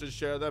podcast to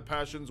share their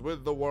passions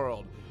with the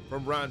world.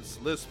 From rants,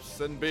 lisps,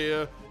 and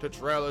beer to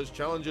trailers,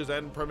 challenges,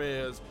 and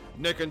premieres,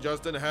 Nick and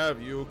Justin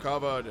have you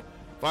covered.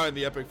 Find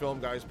the Epic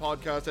Film Guys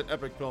podcast at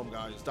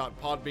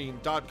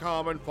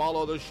epicfilmguys.podbean.com and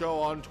follow the show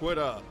on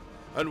Twitter.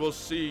 And we'll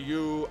see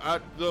you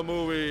at the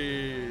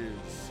movies.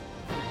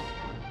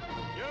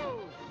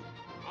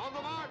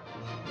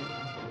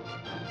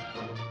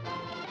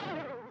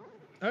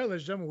 All right,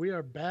 ladies and gentlemen, we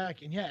are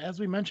back, and yeah, as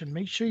we mentioned,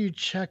 make sure you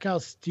check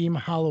out Steam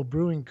Hollow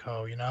Brewing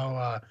Co.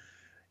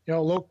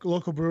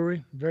 Local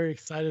brewery. Very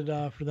excited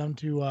for them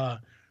to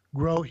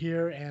grow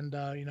here and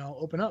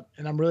open up.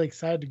 And I'm really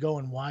excited to go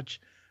and watch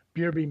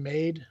beer be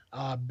made,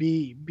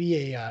 be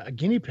a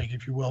guinea pig,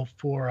 if you will,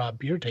 for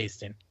beer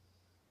tasting.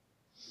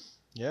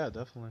 Yeah,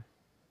 definitely.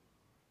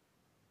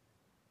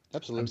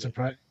 Absolutely. I'm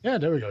surprised. Yeah,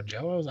 there we go,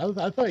 Joe. I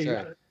thought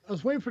I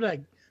was waiting for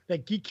that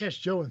Geekcast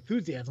Joe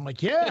enthusiasm. I'm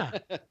like, yeah.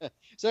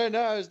 Sorry,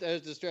 no, I was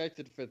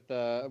distracted with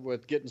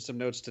getting some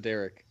notes to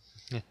Derek.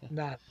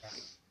 I'm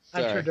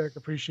sure Derek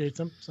appreciates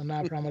them, so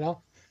not a problem at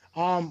all.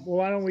 Well,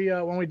 why don't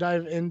we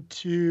dive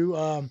into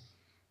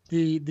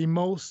the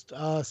most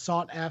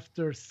sought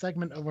after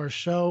segment of our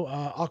show,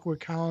 Awkward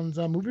Collins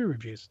movie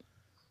reviews.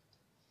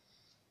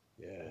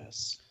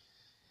 Yes.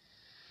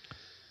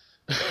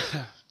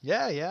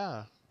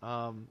 Yeah.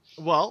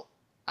 Well,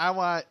 I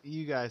want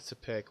you guys to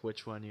pick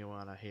which one you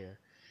want to hear.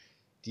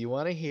 Do you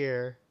want to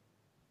hear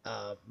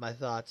my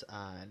thoughts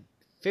on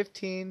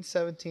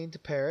 1517 to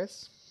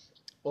Paris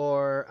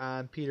or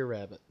on Peter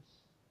Rabbit?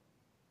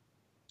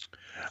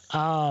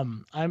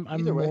 I'm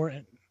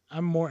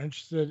more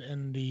interested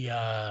in the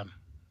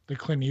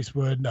Clint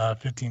Eastwood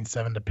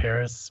 15-7 to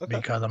Paris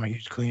because I'm a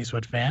huge Clint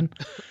Eastwood fan.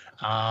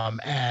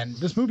 And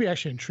this movie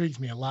actually intrigues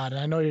me a lot.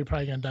 And I know you're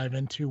probably going to dive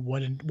into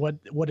what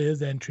it is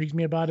that intrigues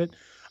me about it.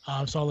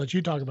 So I'll let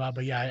you talk about it.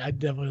 But yeah, I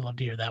definitely love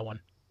to hear that one.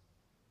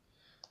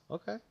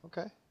 Okay.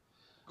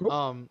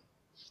 Cool.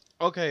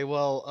 Okay,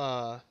 well,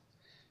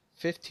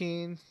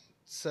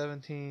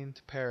 1517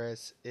 to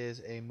Paris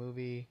is a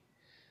movie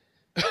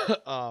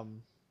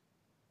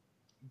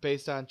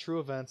based on true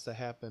events that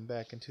happened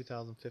back in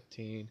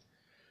 2015,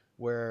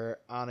 where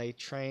on a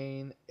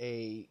train,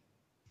 a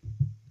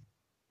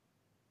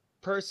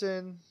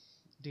person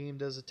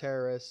deemed as a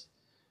terrorist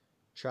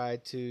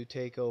tried to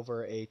take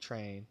over a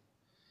train.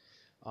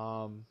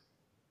 And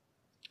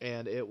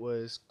it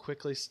was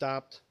quickly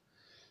stopped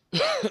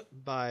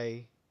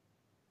by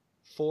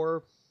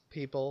 4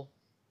 people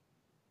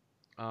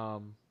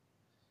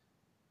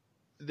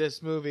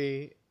This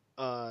movie,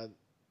 the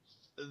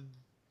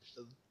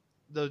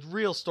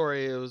real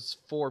story, it was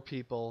 4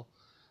 people,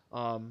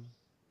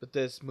 but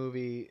this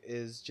movie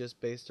is just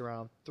based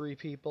around 3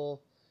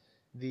 people.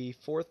 The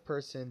 4th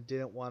person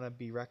didn't want to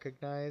be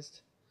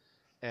recognized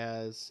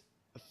as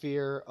a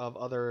fear of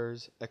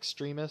others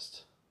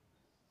extremists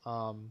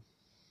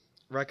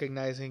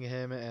recognizing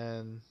him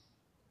and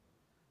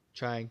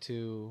trying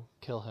to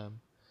kill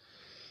him.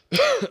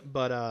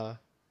 But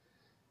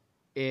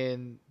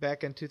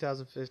back in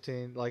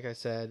 2015, like I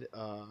said,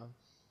 a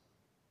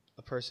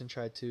person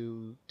tried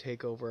to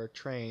take over a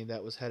train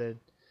that was headed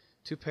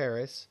to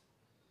Paris,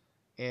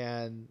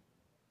 and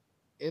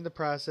in the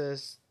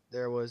process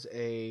there was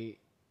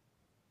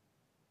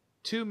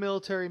 2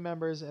 military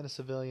members and a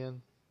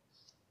civilian.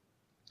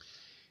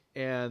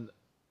 And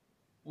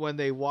when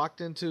they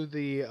walked into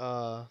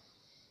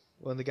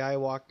when the guy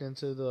walked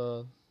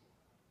into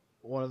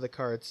one of the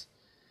carts,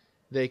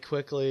 they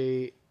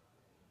quickly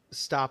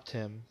stopped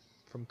him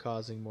from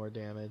causing more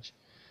damage.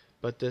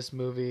 But this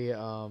movie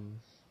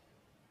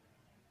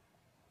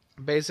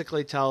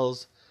basically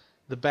tells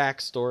the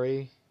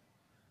backstory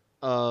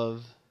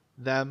of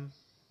them.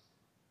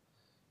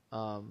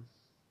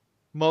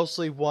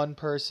 Mostly one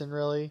person,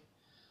 really.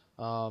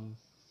 A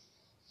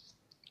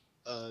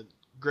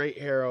great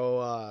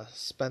hero,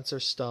 Spencer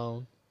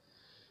Stone.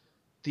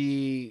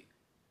 The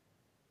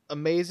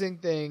amazing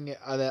thing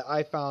that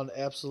I found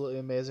absolutely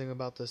amazing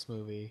about this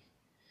movie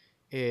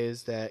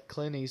is that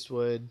Clint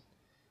Eastwood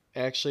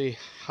actually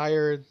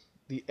hired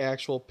the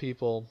actual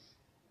people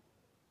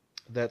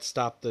that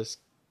stopped this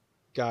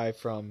guy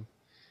from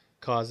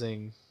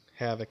causing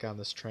havoc on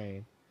this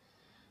train.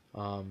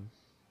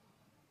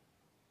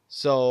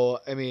 So,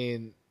 I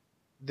mean,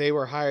 they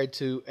were hired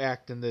to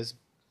act in this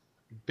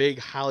big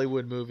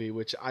Hollywood movie,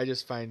 which I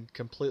just find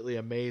completely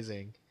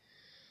amazing.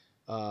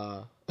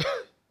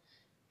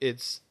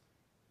 It's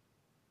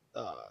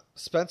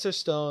Spencer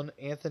Stone,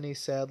 Anthony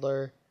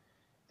Sadler,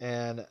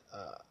 and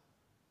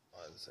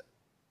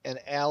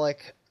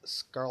Alec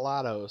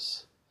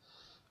Skarlatos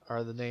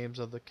are the names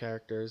of the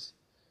characters,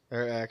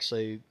 or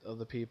actually of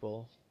the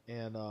people.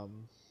 And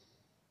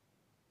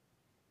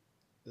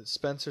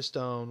Spencer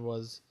Stone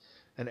was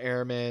an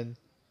airman.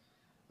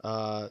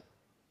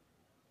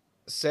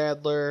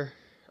 Sadler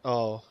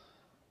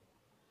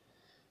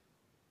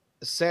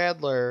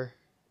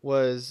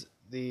was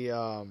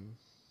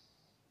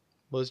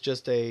was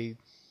just a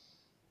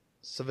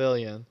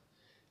civilian,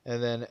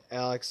 and then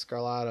Alex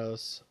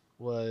Skarlatos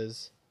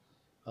was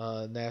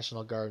a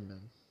National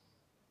Guardman.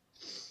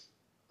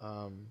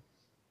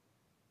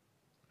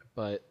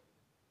 But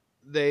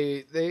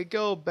they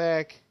go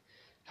back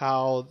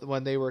how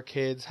when they were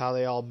kids, how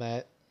they all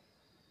met,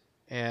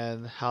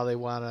 and how they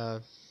want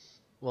to,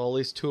 well, at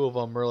least 2 of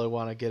them really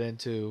want to get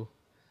into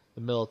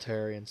the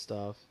military and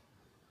stuff.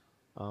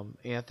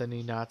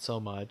 Anthony, not so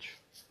much.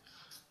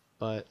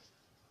 But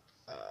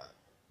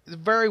it's a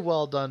very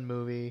well done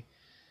movie.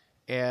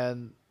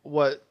 And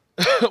what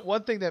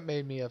one thing that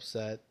made me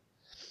upset,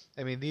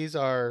 I mean, these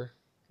are,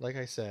 like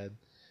I said,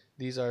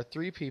 these are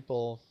 3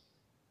 people,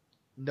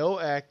 no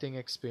acting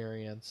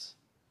experience,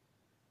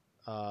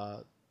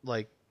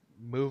 like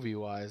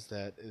movie-wise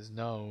that is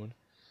known.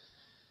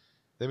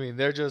 I mean,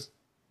 they're just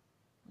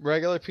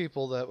regular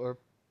people that were,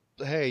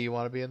 hey, you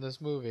want to be in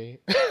this movie?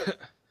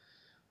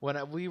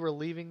 When we were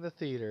leaving the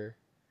theater,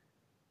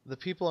 the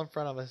people in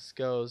front of us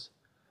goes,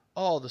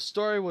 oh, the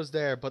story was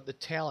there, but the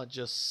talent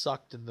just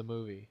sucked in the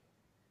movie.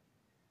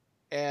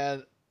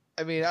 And,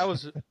 I mean,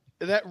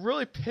 that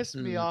really pissed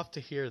me off to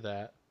hear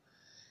that.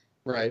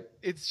 Right.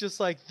 It's just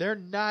like, they're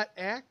not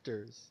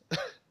actors.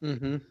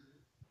 Mm-hmm.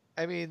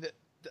 I mean,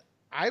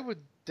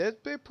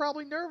 they'd be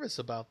probably nervous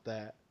about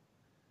that.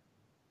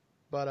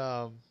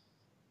 But,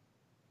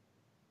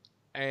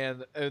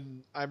 and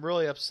I'm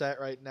really upset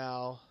right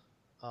now.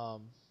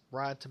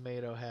 Rotten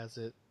Tomato has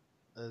it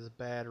as a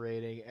bad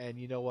rating, and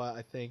you know what?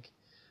 I think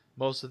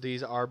most of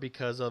these are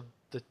because of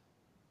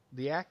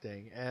the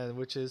acting, and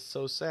which is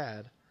so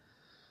sad.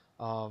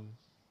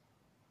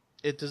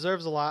 It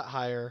deserves a lot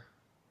higher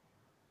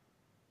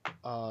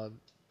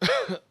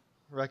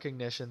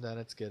recognition than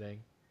it's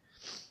getting.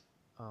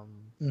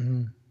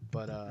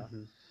 But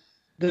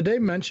did they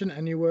mention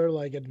anywhere,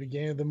 like at the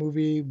beginning of the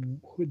movie,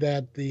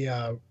 that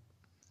the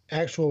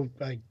actual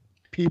like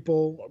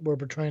people were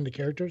portraying the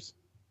characters?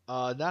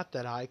 Not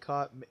that I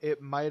caught.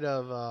 It might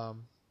have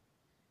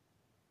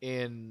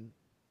in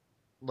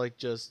like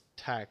just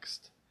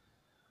text,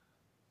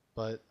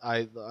 but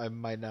I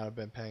might not have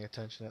been paying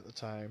attention at the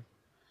time.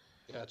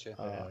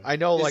 Gotcha. I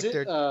know, is like it,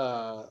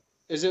 they're.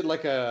 Is it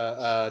like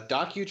a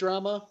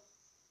docudrama,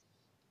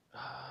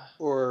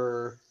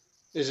 or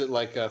is it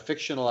like a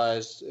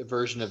fictionalized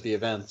version of the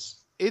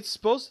events? It's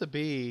supposed to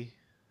be.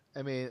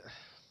 I mean,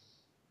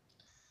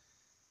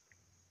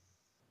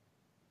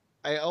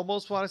 I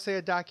almost want to say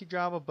a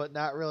docudrama, but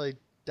not really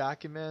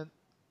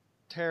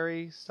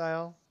documentary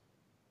style.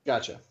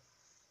 Gotcha.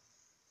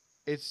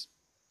 It's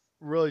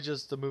really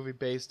just a movie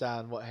based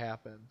on what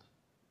happened.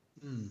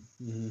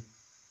 Mm-hmm.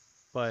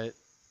 But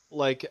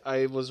like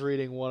I was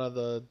reading one of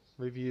the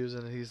reviews,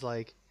 and he's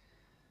like,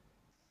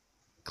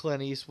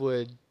 Clint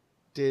Eastwood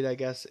did, I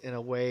guess, in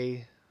a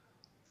way,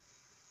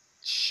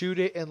 shoot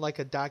it in like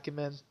a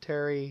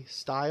documentary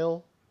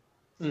style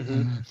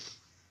in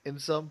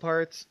some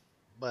parts,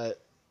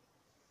 but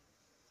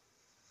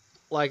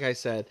like I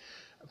said,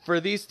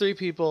 for these three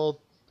people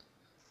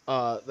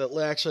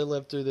that actually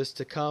lived through this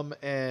to come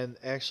and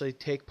actually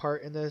take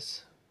part in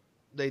this,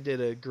 they did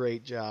a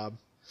great job,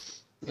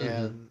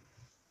 and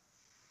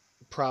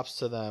props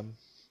to them.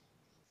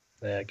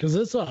 Yeah, because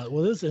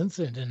this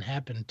incident didn't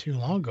happen too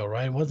long ago,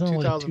 right? It wasn't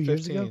only 2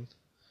 years ago.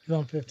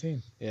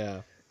 2015.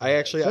 Yeah,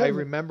 I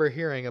remember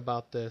hearing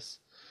about this.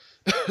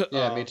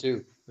 Yeah, me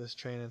too. This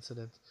train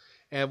incident,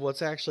 and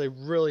what's actually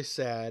really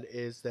sad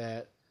is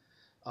that,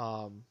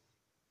 I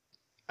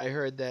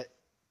heard that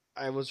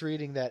I was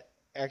reading that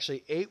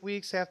actually 8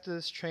 weeks after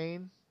this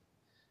train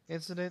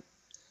incident,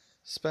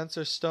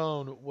 Spencer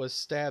Stone was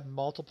stabbed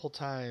multiple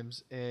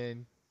times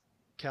in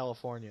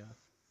California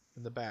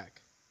in the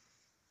back.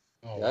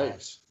 Oh,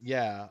 yikes.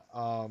 Yeah.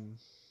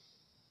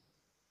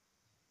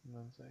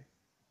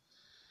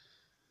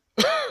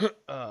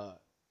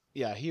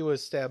 Yeah, he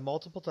was stabbed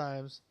multiple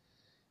times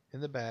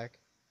in the back.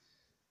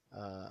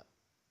 I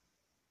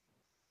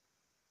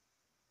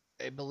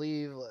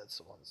believe,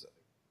 let's one say.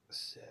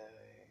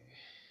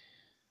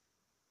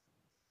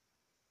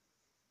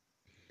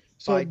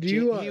 So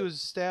he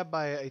was stabbed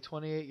by a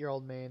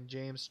 28-year-old man,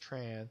 James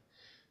Tran,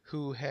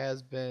 who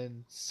has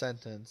been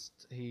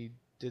sentenced. He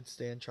did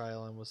stand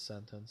trial and was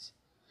sentenced.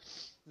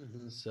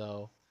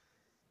 So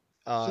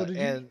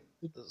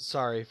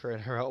sorry for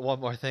interrupting. One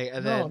more thing,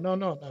 and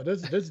no.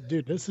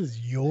 This is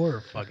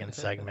your fucking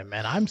segment,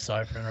 man. I'm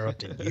sorry for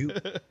interrupting you.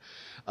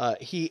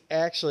 He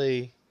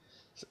actually,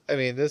 I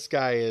mean, this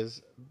guy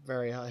is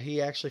very.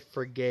 He actually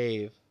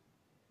forgave,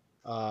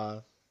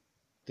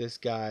 this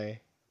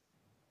guy,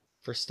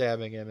 for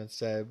stabbing him, and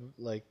said,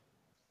 like,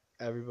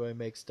 everybody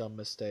makes dumb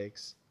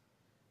mistakes,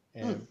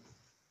 and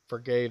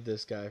forgave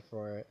this guy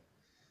for it.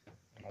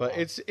 But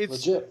it's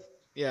legit.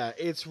 Yeah,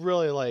 it's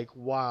really like,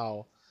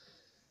 wow,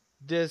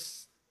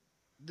 this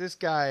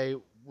guy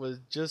was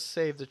just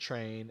saved the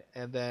train,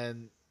 and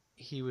then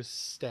he was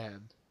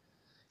stabbed.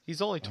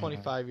 He's only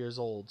 25 years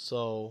old,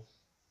 so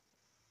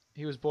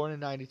he was born in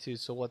 92.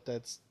 So what?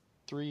 That's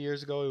 3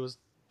 years ago. He was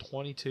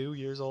 22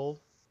 years old.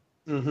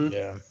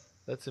 Yeah,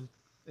 that's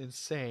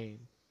insane.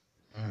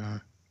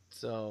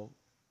 So,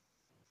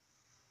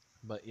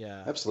 but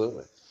yeah,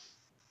 absolutely,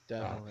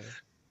 definitely.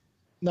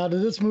 Now,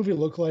 did this movie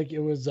look like it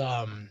was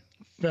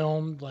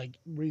filmed like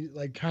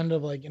kind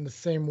of like in the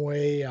same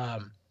way?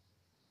 Oh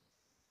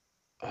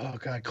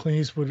god, Clint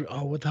Eastwood.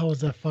 Oh, what the hell was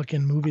that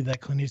fucking movie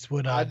that Clint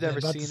Eastwood? I've never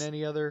seen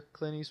any other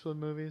Clint Eastwood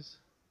movies.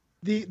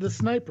 The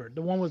Sniper,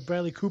 the one with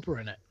Bradley Cooper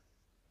in it,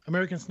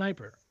 American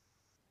Sniper.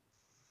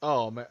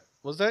 Oh,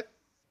 was that?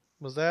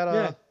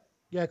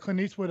 Yeah. Clint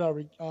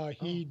Eastwood.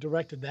 He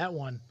directed that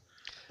one.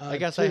 I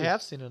guess too. I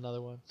have seen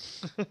another one.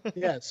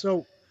 Yeah.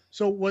 So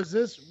was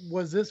this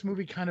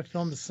movie kind of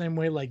filmed the same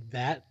way like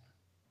that?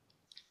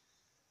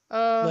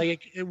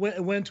 Like it went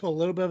into a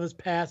little bit of his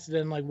past, and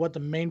then like what the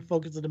main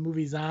focus of the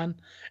movie's on,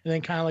 and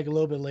then kind of like a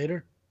little bit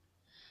later.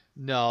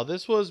 No,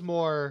 this was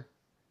more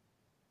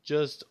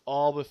just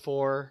all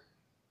before,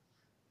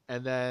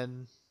 and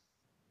then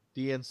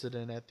the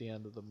incident at the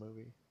end of the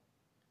movie.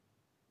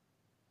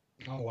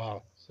 Oh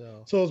wow!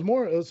 So it's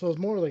more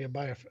like a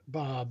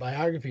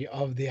biography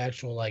of the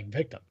actual like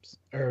victims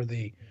or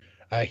the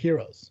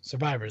heroes,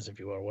 survivors, if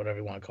you will, or whatever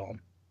you want to call them.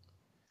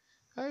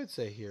 I would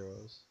say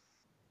heroes.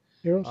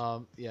 Heroes.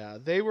 Yeah,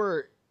 they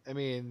were. I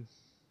mean,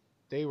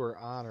 they were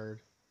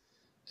honored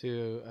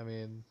to. I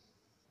mean,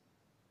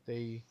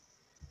 they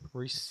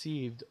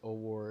received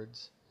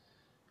awards.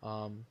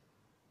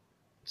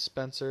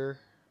 Spencer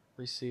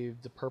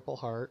received the Purple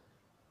Heart.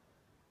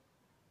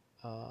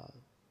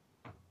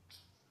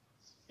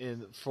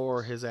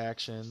 For his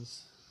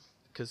actions,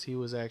 because he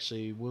was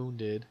actually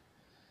wounded.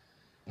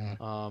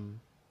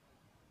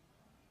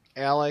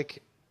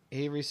 Alec,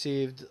 he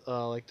received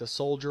like the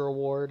Soldier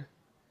Award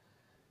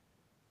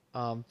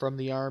from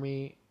the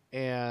Army,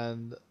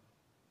 and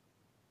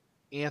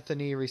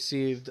Anthony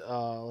received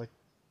like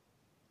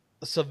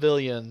a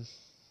civilian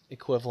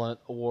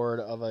equivalent award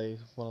of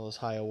one of those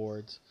high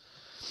awards.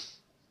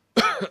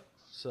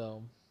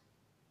 So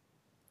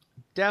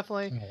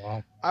definitely,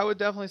 I would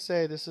definitely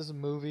say this is a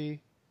movie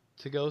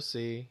to go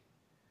see.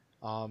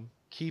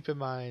 Keep in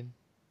mind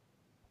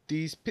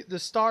the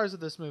stars of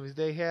this movie.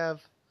 They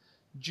have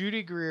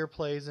Judy Greer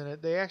plays in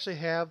it. They actually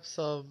have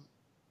some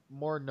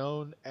more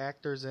known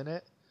actors in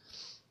it.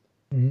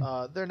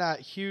 They're not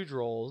huge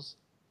roles,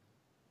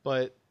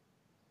 but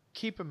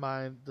keep in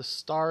mind the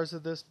stars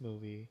of this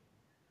movie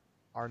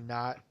are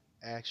not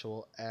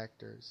actual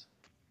actors.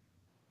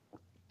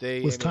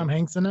 Was Tom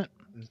Hanks in it?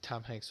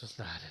 Tom Hanks was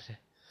not in it.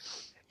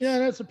 Yeah,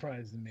 that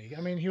surprised me.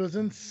 I mean, he was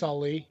in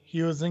Sully.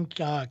 He was in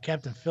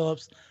Captain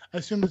Phillips. I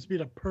assume this would be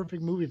the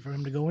perfect movie for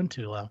him to go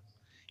into.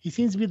 He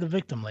seems to be the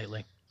victim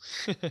lately.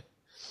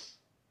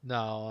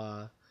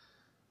 No,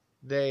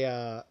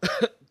 they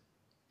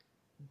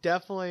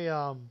definitely,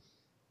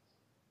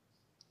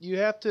 you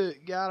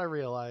gotta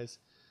realize,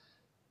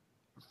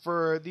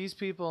 for these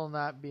people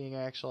not being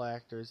actual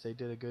actors, they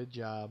did a good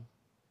job.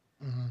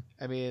 Mm-hmm.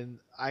 I mean,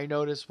 I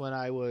noticed when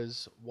I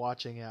was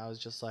watching it, I was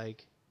just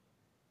like,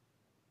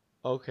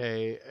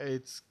 okay,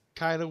 it's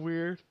kind of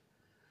weird,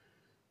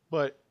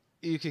 but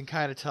you can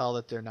kind of tell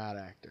that they're not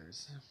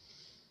actors.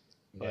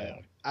 But Yeah.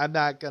 I'm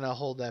not gonna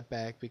hold that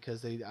back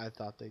because I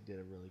thought they did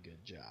a really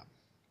good job.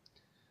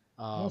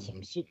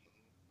 Awesome.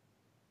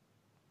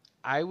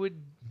 I would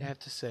have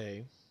to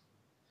say,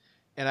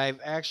 and I've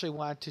actually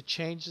wanted to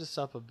change this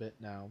up a bit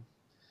now.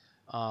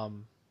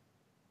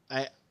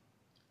 I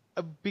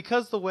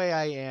because the way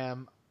I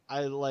am,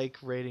 I like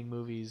rating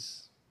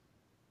movies.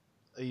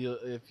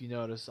 If you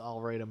notice, I'll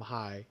rate them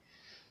high.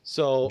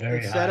 So Very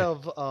instead high.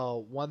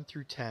 of 1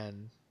 through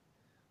 10,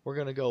 we're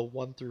gonna go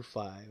 1 through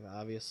 5.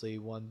 Obviously,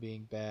 1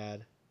 being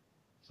bad,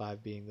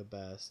 5 being the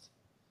best.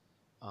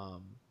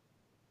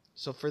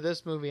 So for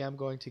this movie, I'm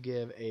going to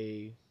give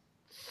a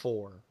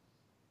 4.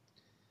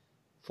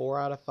 4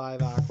 out of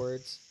 5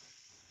 awkwards.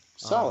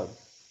 Solid.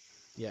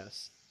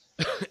 Yes,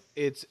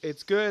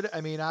 it's good.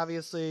 I mean,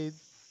 obviously,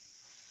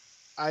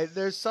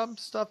 there's some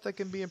stuff that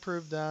can be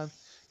improved on,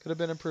 could have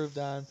been improved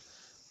on,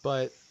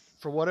 but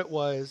for what it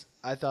was,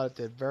 I thought it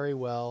did very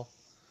well.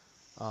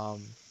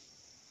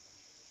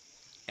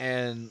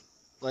 And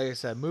like I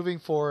said, moving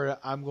forward,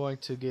 I'm going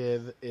to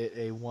give it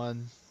a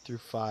 1 through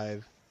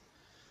 5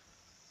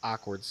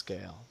 awkward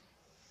scale.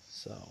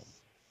 So.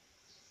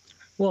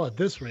 Well, at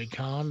this rate,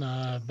 Colin,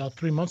 about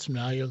 3 months from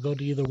now, you'll go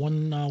to either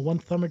one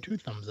thumb or 2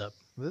 thumbs up.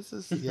 This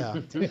is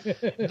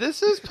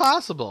this is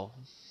possible.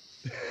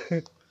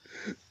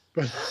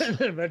 But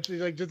eventually,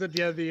 like just at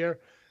the end of the year,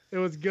 it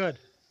was good.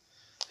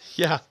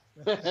 Yeah.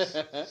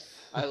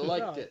 I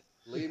liked it.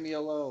 Leave me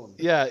alone.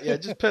 Yeah,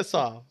 just piss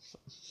off.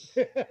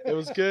 It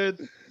was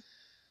good.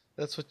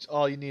 That's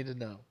all you need to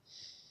know.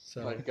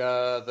 So Like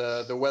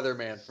the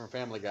weatherman from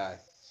Family Guy.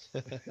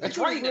 It's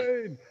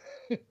raining.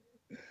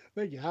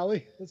 Thank you,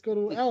 Allie. Let's go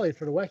to Allie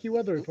for the wacky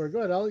weather report. Go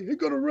ahead, Allie.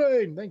 It's gonna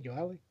rain. Thank you,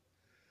 Allie.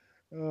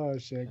 Oh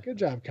shit. Good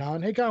job,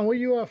 Colin. Hey Colin, what are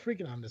you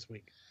freaking on this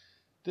week?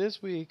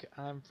 This week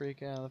I'm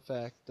freaking out on the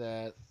fact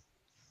that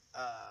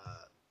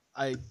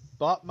I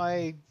bought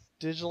my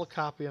digital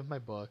copy of my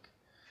book,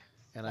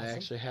 and I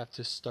actually have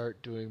to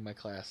start doing my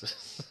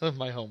classes,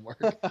 my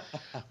homework,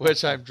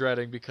 which I'm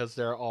dreading because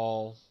they're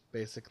all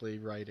basically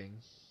writing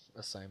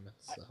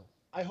assignments. So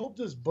I hope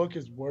this book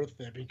is worth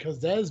it because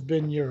that has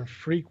been your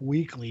freak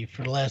weekly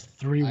for the last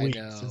 3 weeks.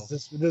 I know.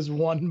 Is this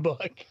one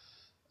book?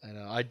 I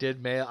know. I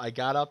did mail. I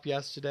got up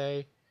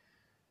yesterday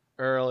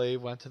early,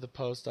 went to the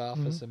post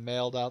office, and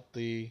mailed out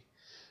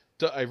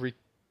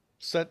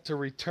sent to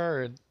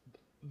return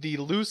the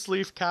loose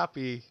leaf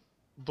copy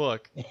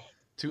book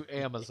to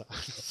Amazon.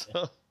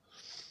 So,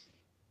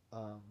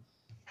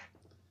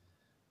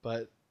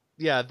 but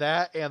yeah,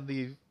 that and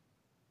the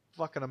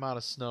fucking amount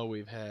of snow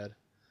we've had.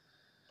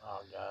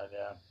 Oh god,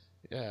 yeah.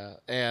 Yeah,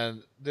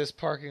 and this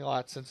parking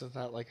lot, since it's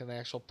not like an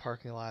actual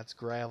parking lot, it's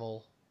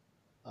gravel.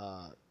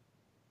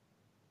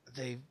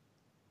 They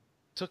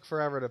took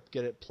forever to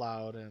get it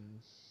plowed,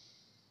 and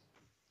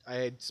I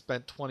had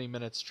spent 20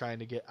 minutes trying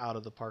to get out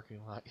of the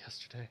parking lot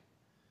yesterday.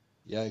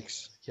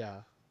 Yikes. Yeah.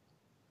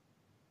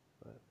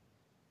 But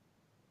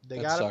they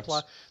That got sucks. it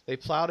plowed. They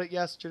plowed it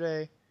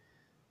yesterday.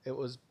 It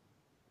was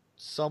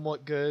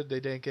somewhat good. They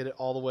didn't get it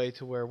all the way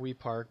to where we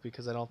park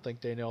because I don't think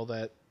they know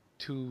that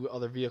 2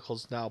 other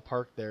vehicles now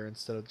park there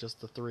instead of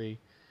just the 3.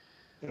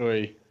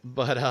 Oy.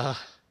 But I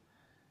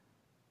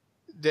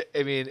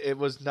mean, it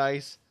was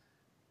nice,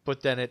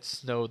 but then it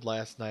snowed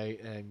last night,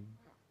 and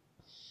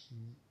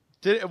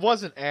it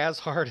wasn't as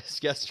hard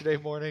as yesterday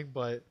morning,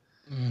 but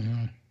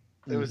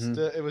it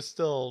was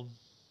still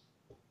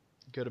a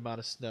good amount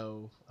of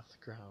snow on the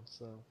ground.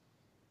 So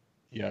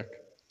Yuck.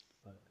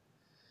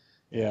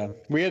 Yeah,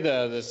 we had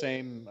the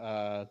same.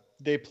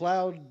 They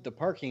plowed the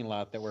parking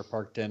lot that we're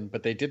parked in,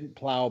 but they didn't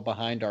plow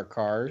behind our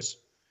cars.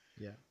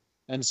 Yeah.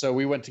 And so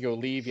we went to go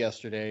leave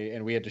yesterday,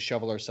 and we had to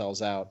shovel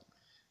ourselves out.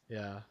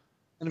 Yeah.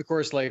 And of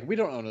course, like, we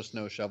don't own a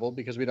snow shovel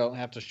because we don't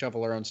have to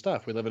shovel our own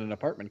stuff. We live in an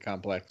apartment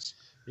complex.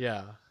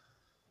 Yeah.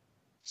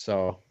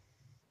 So.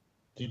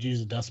 Did you use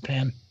a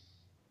dustpan?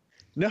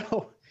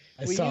 No.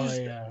 We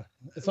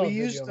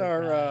used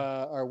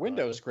our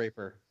window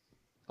scraper.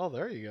 Oh,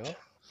 there you go.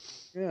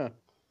 Yeah.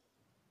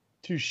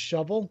 To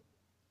shovel?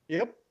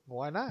 Yep.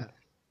 Why not?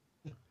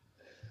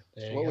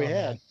 That's what we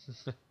had.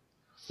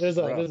 There's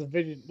a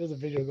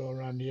video going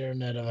around the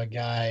internet of a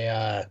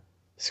guy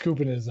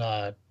scooping his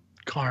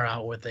car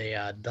out with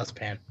a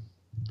dustpan.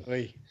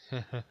 Oy.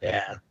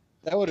 Yeah.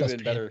 That would have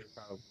been better,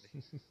 probably.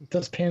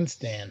 Dustpan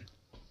stand.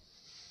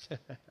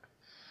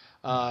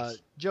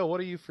 Joe,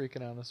 what are you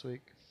freaking out this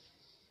week?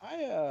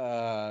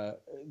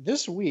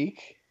 This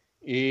week,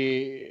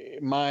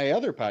 my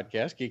other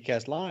podcast,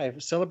 Geekcast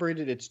Live,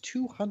 celebrated its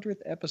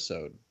 200th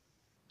episode.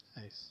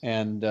 Nice.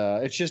 And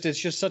it's just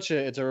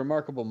it's a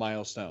remarkable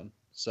milestone.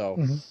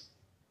 So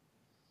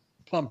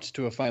pumped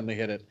to have finally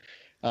hit it.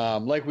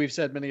 Like we've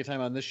said many a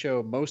time on this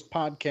show, most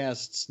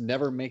podcasts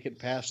never make it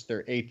past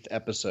their 8th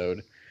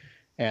episode,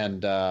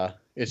 and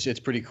it's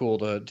pretty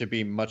cool to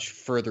be much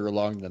further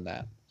along than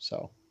that.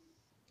 So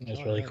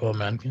that's really cool,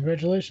 man.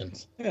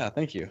 Congratulations. Yeah,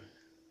 thank you.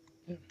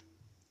 Yeah.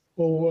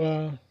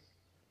 Well,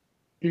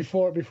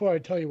 before I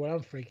tell you what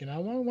I'm freaking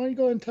out, why don't you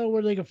go and tell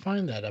where they can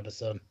find that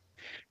episode?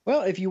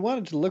 Well, if you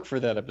wanted to look for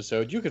that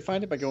episode, you could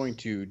find it by going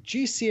to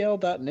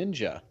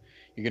gcl.ninja.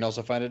 You can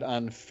also find it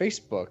on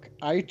Facebook,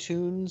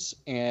 iTunes,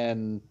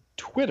 and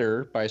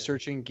Twitter by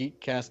searching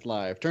Geekcast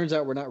Live. Turns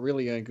out we're not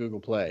really on Google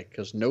Play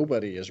because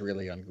nobody is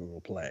really on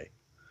Google Play.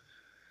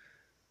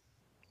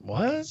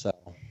 What? So,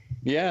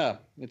 yeah,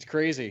 it's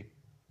crazy.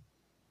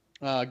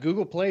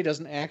 Google Play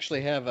doesn't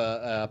actually have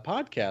a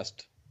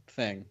podcast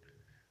thing.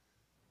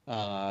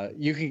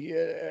 You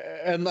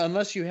can,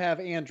 unless you have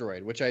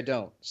Android, which I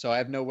don't. So I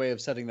have no way of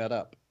setting that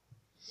up.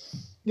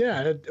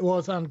 Yeah,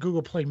 it's on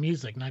Google Play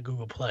Music, not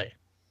Google Play.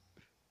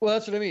 Well,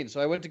 that's what I mean.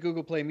 So I went to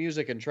Google Play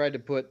Music and tried to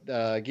put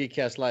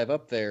Geekcast Live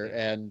up there,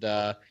 and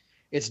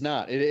it's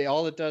not.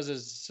 All it does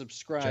is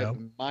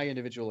subscribe my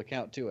individual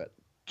account to it.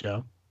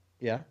 Joe?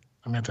 Yeah?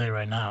 I'm going to tell you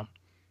right now.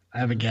 I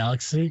have a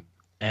Galaxy,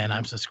 and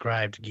I'm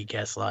subscribed to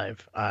Geekcast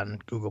Live on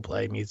Google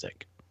Play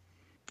Music.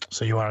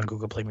 So you are on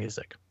Google Play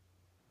Music.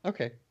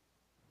 Okay.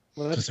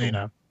 Well, that's just cool. So you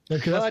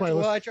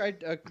know. I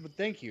tried.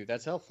 Thank you.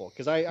 That's helpful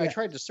because I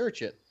tried to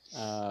search it.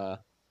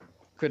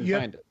 Couldn't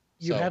find it.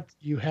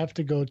 You have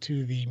to go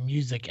to the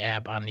music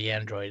app on the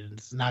Android.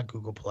 It's not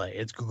Google Play.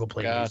 It's Google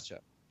Play Music.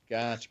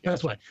 Gotcha.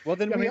 That's why. Well,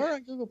 then we are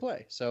on Google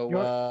Play.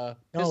 So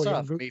piss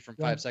off me from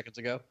 5 seconds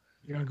ago.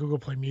 You're on Google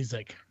Play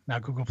Music,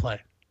 not Google Play.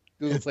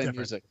 Google Play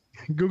Music.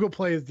 Google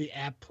Play is the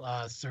app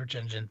search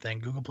engine thing.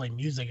 Google Play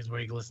Music is where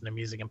you can listen to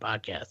music and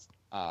podcasts.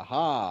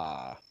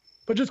 Aha.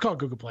 But just call it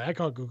Google Play. I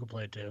call it Google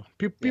Play too.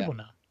 People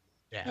know.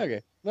 Yeah.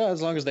 Okay. Well,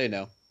 as long as they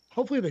know.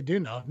 Hopefully they do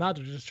know. If not,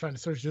 they're just trying to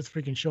search this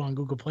freaking show on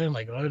Google Play and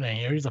like, oh, it ain't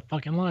here. He's a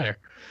fucking liar.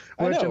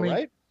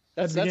 Right?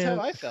 That's how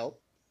I felt.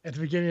 At the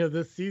beginning of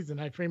this season,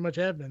 I pretty much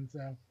have been.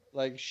 So.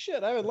 Like,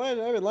 shit, I've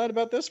been lying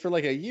about this for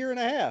like a year and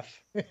a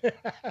half.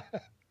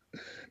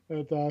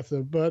 That's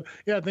awesome. But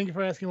yeah, thank you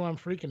for asking why I'm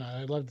freaking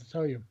out. I'd love to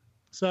tell you.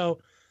 So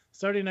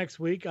starting next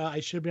week,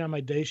 I should be on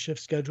my day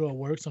shift schedule at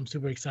work. So I'm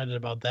super excited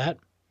about that.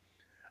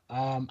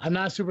 I'm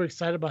not super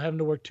excited about having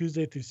to work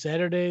Tuesday through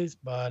Saturdays,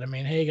 but I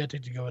mean, hey, you got to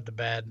take the good with the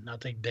bad. I'll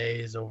take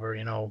days over,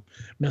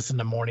 missing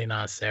the morning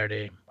on a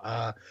Saturday.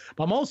 But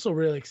I'm also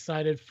really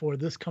excited for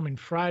this coming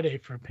Friday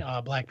for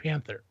Black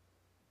Panther.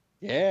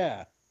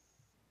 Yeah.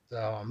 So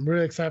I'm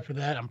really excited for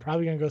that. I'm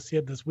probably going to go see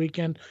it this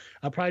weekend.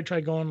 I'll probably try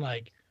going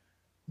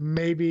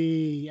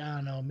maybe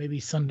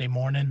Sunday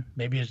morning.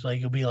 Maybe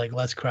it'll be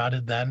less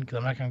crowded then because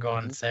I'm not going to go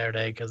on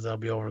Saturday because they'll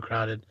be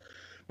overcrowded.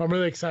 But I'm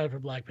really excited for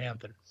Black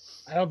Panther.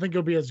 I don't think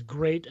it'll be as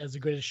great as The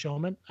Greatest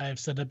Showman. I have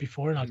said that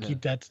before, and I'll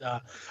keep that.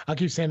 I'll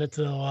keep saying it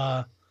till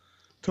a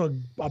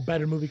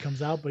better movie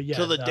comes out. But yeah,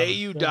 till the day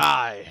you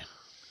die.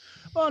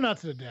 Well, not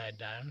to the day I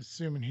die. I'm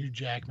assuming Hugh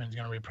Jackman's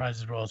going to reprise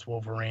his role as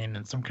Wolverine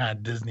in some kind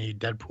of Disney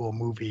Deadpool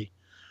movie.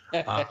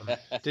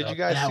 Did you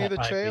guys see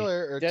the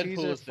trailer or Deadpool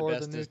teaser is for the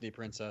best the new Disney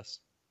princess?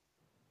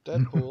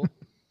 Deadpool?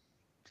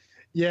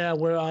 Yeah,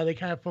 where they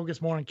kind of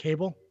focus more on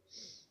Cable.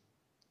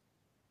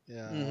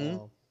 Yeah.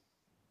 Mm-hmm.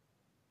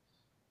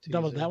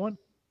 Done with that one?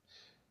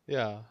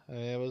 Yeah, I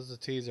mean, it was a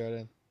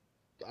teaser.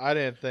 I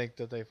didn't think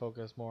that they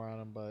focused more on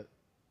him, but.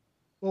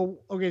 Well,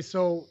 okay,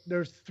 so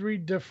there's 3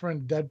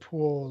 different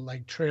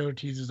Deadpool trailer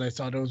teasers I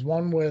saw. There was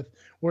one where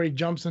he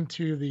jumps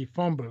into the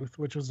phone booth,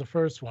 which was the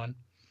first one,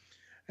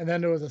 and then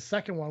there was a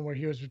second one where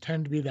he was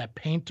pretending to be that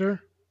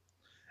painter,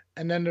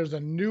 and then there's a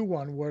new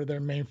one where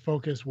their main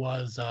focus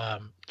was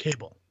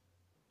Cable.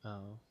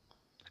 Oh.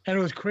 And it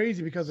was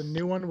crazy because the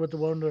new one with the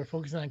one they're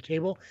focusing on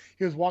Cable,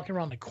 he was walking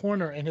around the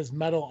corner and his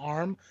metal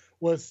arm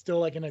was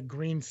still in a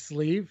green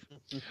sleeve.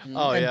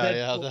 Oh, and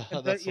yeah.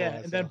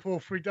 And then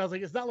Deadpool freaked out. I was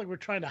like, it's not like we're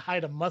trying to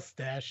hide a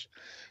mustache.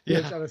 Yeah.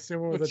 Which I'm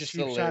assuming was a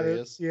cheap shot.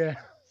 Yeah.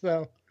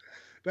 So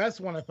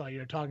that's one I thought you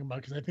were talking about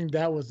because I think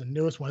that was the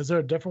newest one. Is there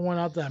a different one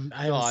out there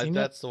I haven't seen?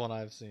 That's the one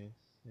I've seen.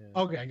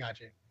 Yeah. Okay, I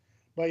got you.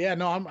 But yeah,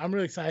 no, I'm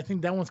really excited. I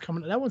think that one's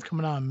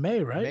coming out in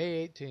May, right?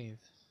 May 18th.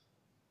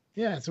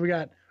 Yeah, so we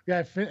got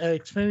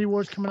Xfinity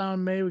Wars coming out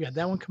in May. We got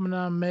that one coming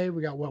out in May.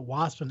 We got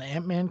Wasp and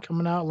Ant-Man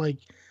coming out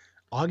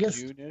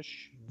August?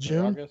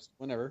 June? August,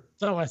 whenever.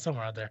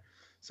 Somewhere out there.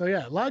 So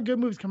yeah, a lot of good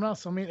movies coming out.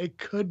 So I mean, it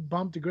could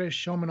bump The Greatest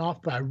Showman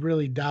off, but I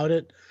really doubt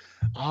it.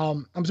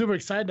 I'm super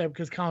excited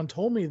because Colin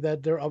told me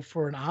that they're up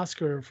for an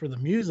Oscar for the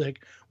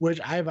music, which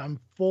I have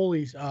full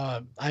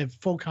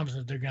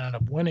confidence they're going to end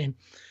up winning.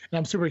 And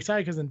I'm super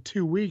excited because in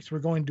 2 weeks we're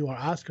going to do our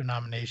Oscar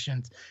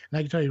nominations, and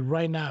I can tell you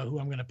right now who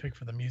I'm going to pick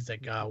for the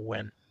music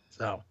win.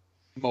 So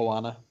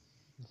Moana.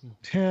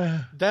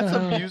 Yeah. That's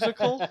a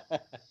musical?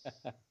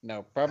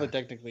 No, probably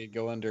technically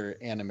go under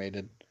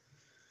animated.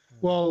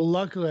 Well,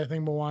 luckily, I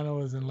think Moana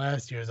was in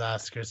last year's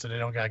Oscar, so they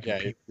don't got to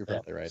compete. Yeah, you're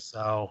probably right.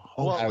 So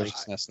I was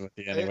just messing with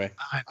you anyway.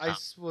 I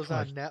was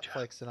on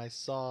Netflix and I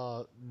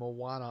saw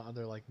Moana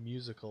under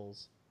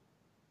musicals.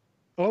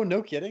 Oh,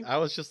 no kidding! I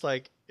was just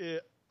like,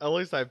 At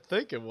least I'm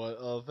thinking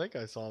I think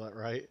I saw that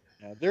right.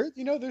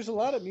 Yeah, there's a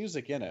lot of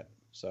music in it,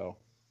 so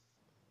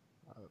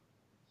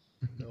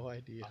No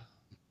idea.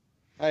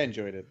 I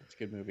enjoyed it. It's a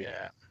good movie.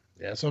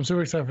 Yeah, so I'm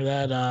super excited for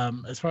that.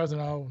 As far as I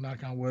know,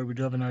 knock on wood, we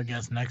do have another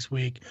guest next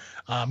week.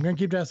 I'm gonna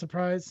keep that a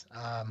surprise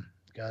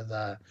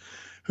because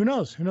who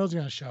knows? Who knows who's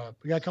gonna show up?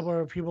 We got a couple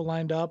of people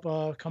lined up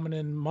coming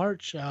in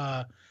March.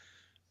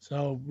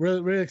 So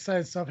really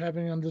exciting stuff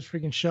happening on this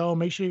freaking show.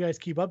 Make sure you guys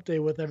keep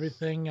updated with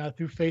everything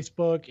through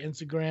Facebook,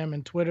 Instagram,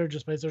 and Twitter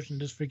just by searching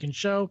This Freaking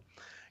Show.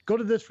 Go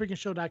to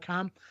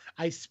thisfreakingshow.com.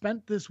 I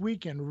spent this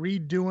weekend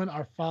redoing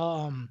our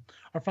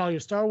Follow Your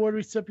Star Award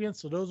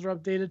recipients, so those are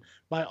updated.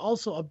 But I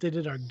also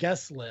updated our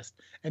guest list,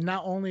 and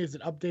not only is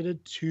it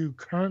updated to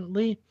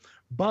currently,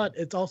 but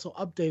it's also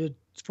updated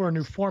for a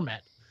new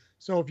format.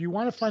 So if you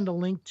want to find a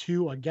link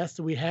to a guest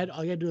that we had,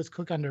 all you gotta do is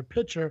click on their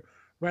picture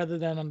rather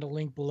than on the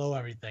link below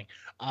everything.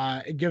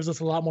 It gives us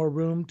a lot more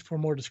room for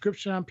more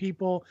description on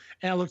people,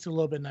 and it looks a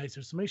little bit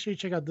nicer. So make sure you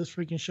check out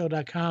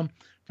thisfreakingshow.com.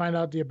 Find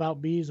out the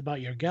about bees about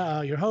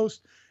your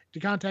host, the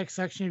contact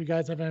section if you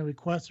guys have any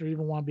requests or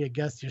even want to be a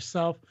guest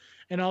yourself.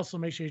 And also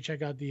make sure you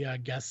check out the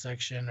guest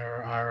section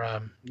or our,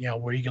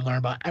 where you can learn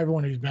about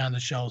everyone who's been on the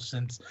show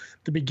since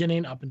the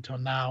beginning up until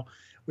now.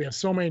 We have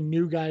so many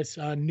new guests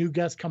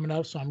coming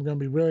up, so I'm going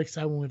to be really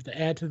excited when we have to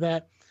add to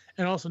that.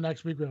 And also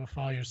next week, we have a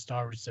Follow Your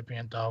Star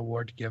recipient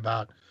award to give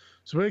out.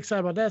 So really excited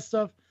about that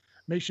stuff.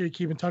 Make sure you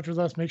keep in touch with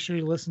us. Make sure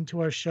you listen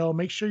to our show.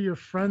 Make sure your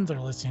friends are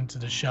listening to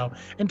the show.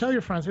 And tell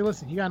your friends, hey,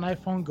 listen, you got an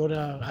iPhone, go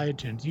to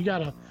iTunes. You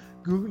got a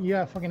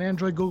fucking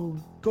Android, go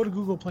to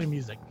Google Play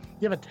Music.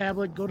 You have a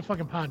tablet, go to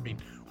fucking Podbean.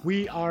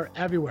 We are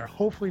everywhere.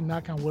 Hopefully,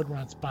 knock on wood, we're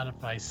on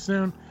Spotify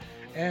soon.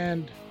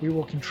 And we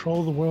will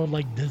control the world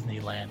like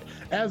Disneyland.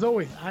 As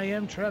always, I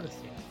am Travis.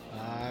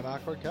 I'm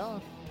Awkward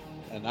Colin.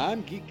 And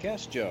I'm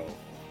Geekcast Joe.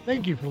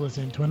 Thank you for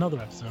listening to another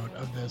episode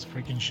of This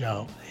Freaking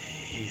Show.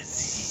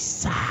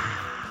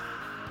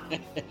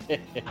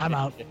 I'm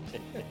out.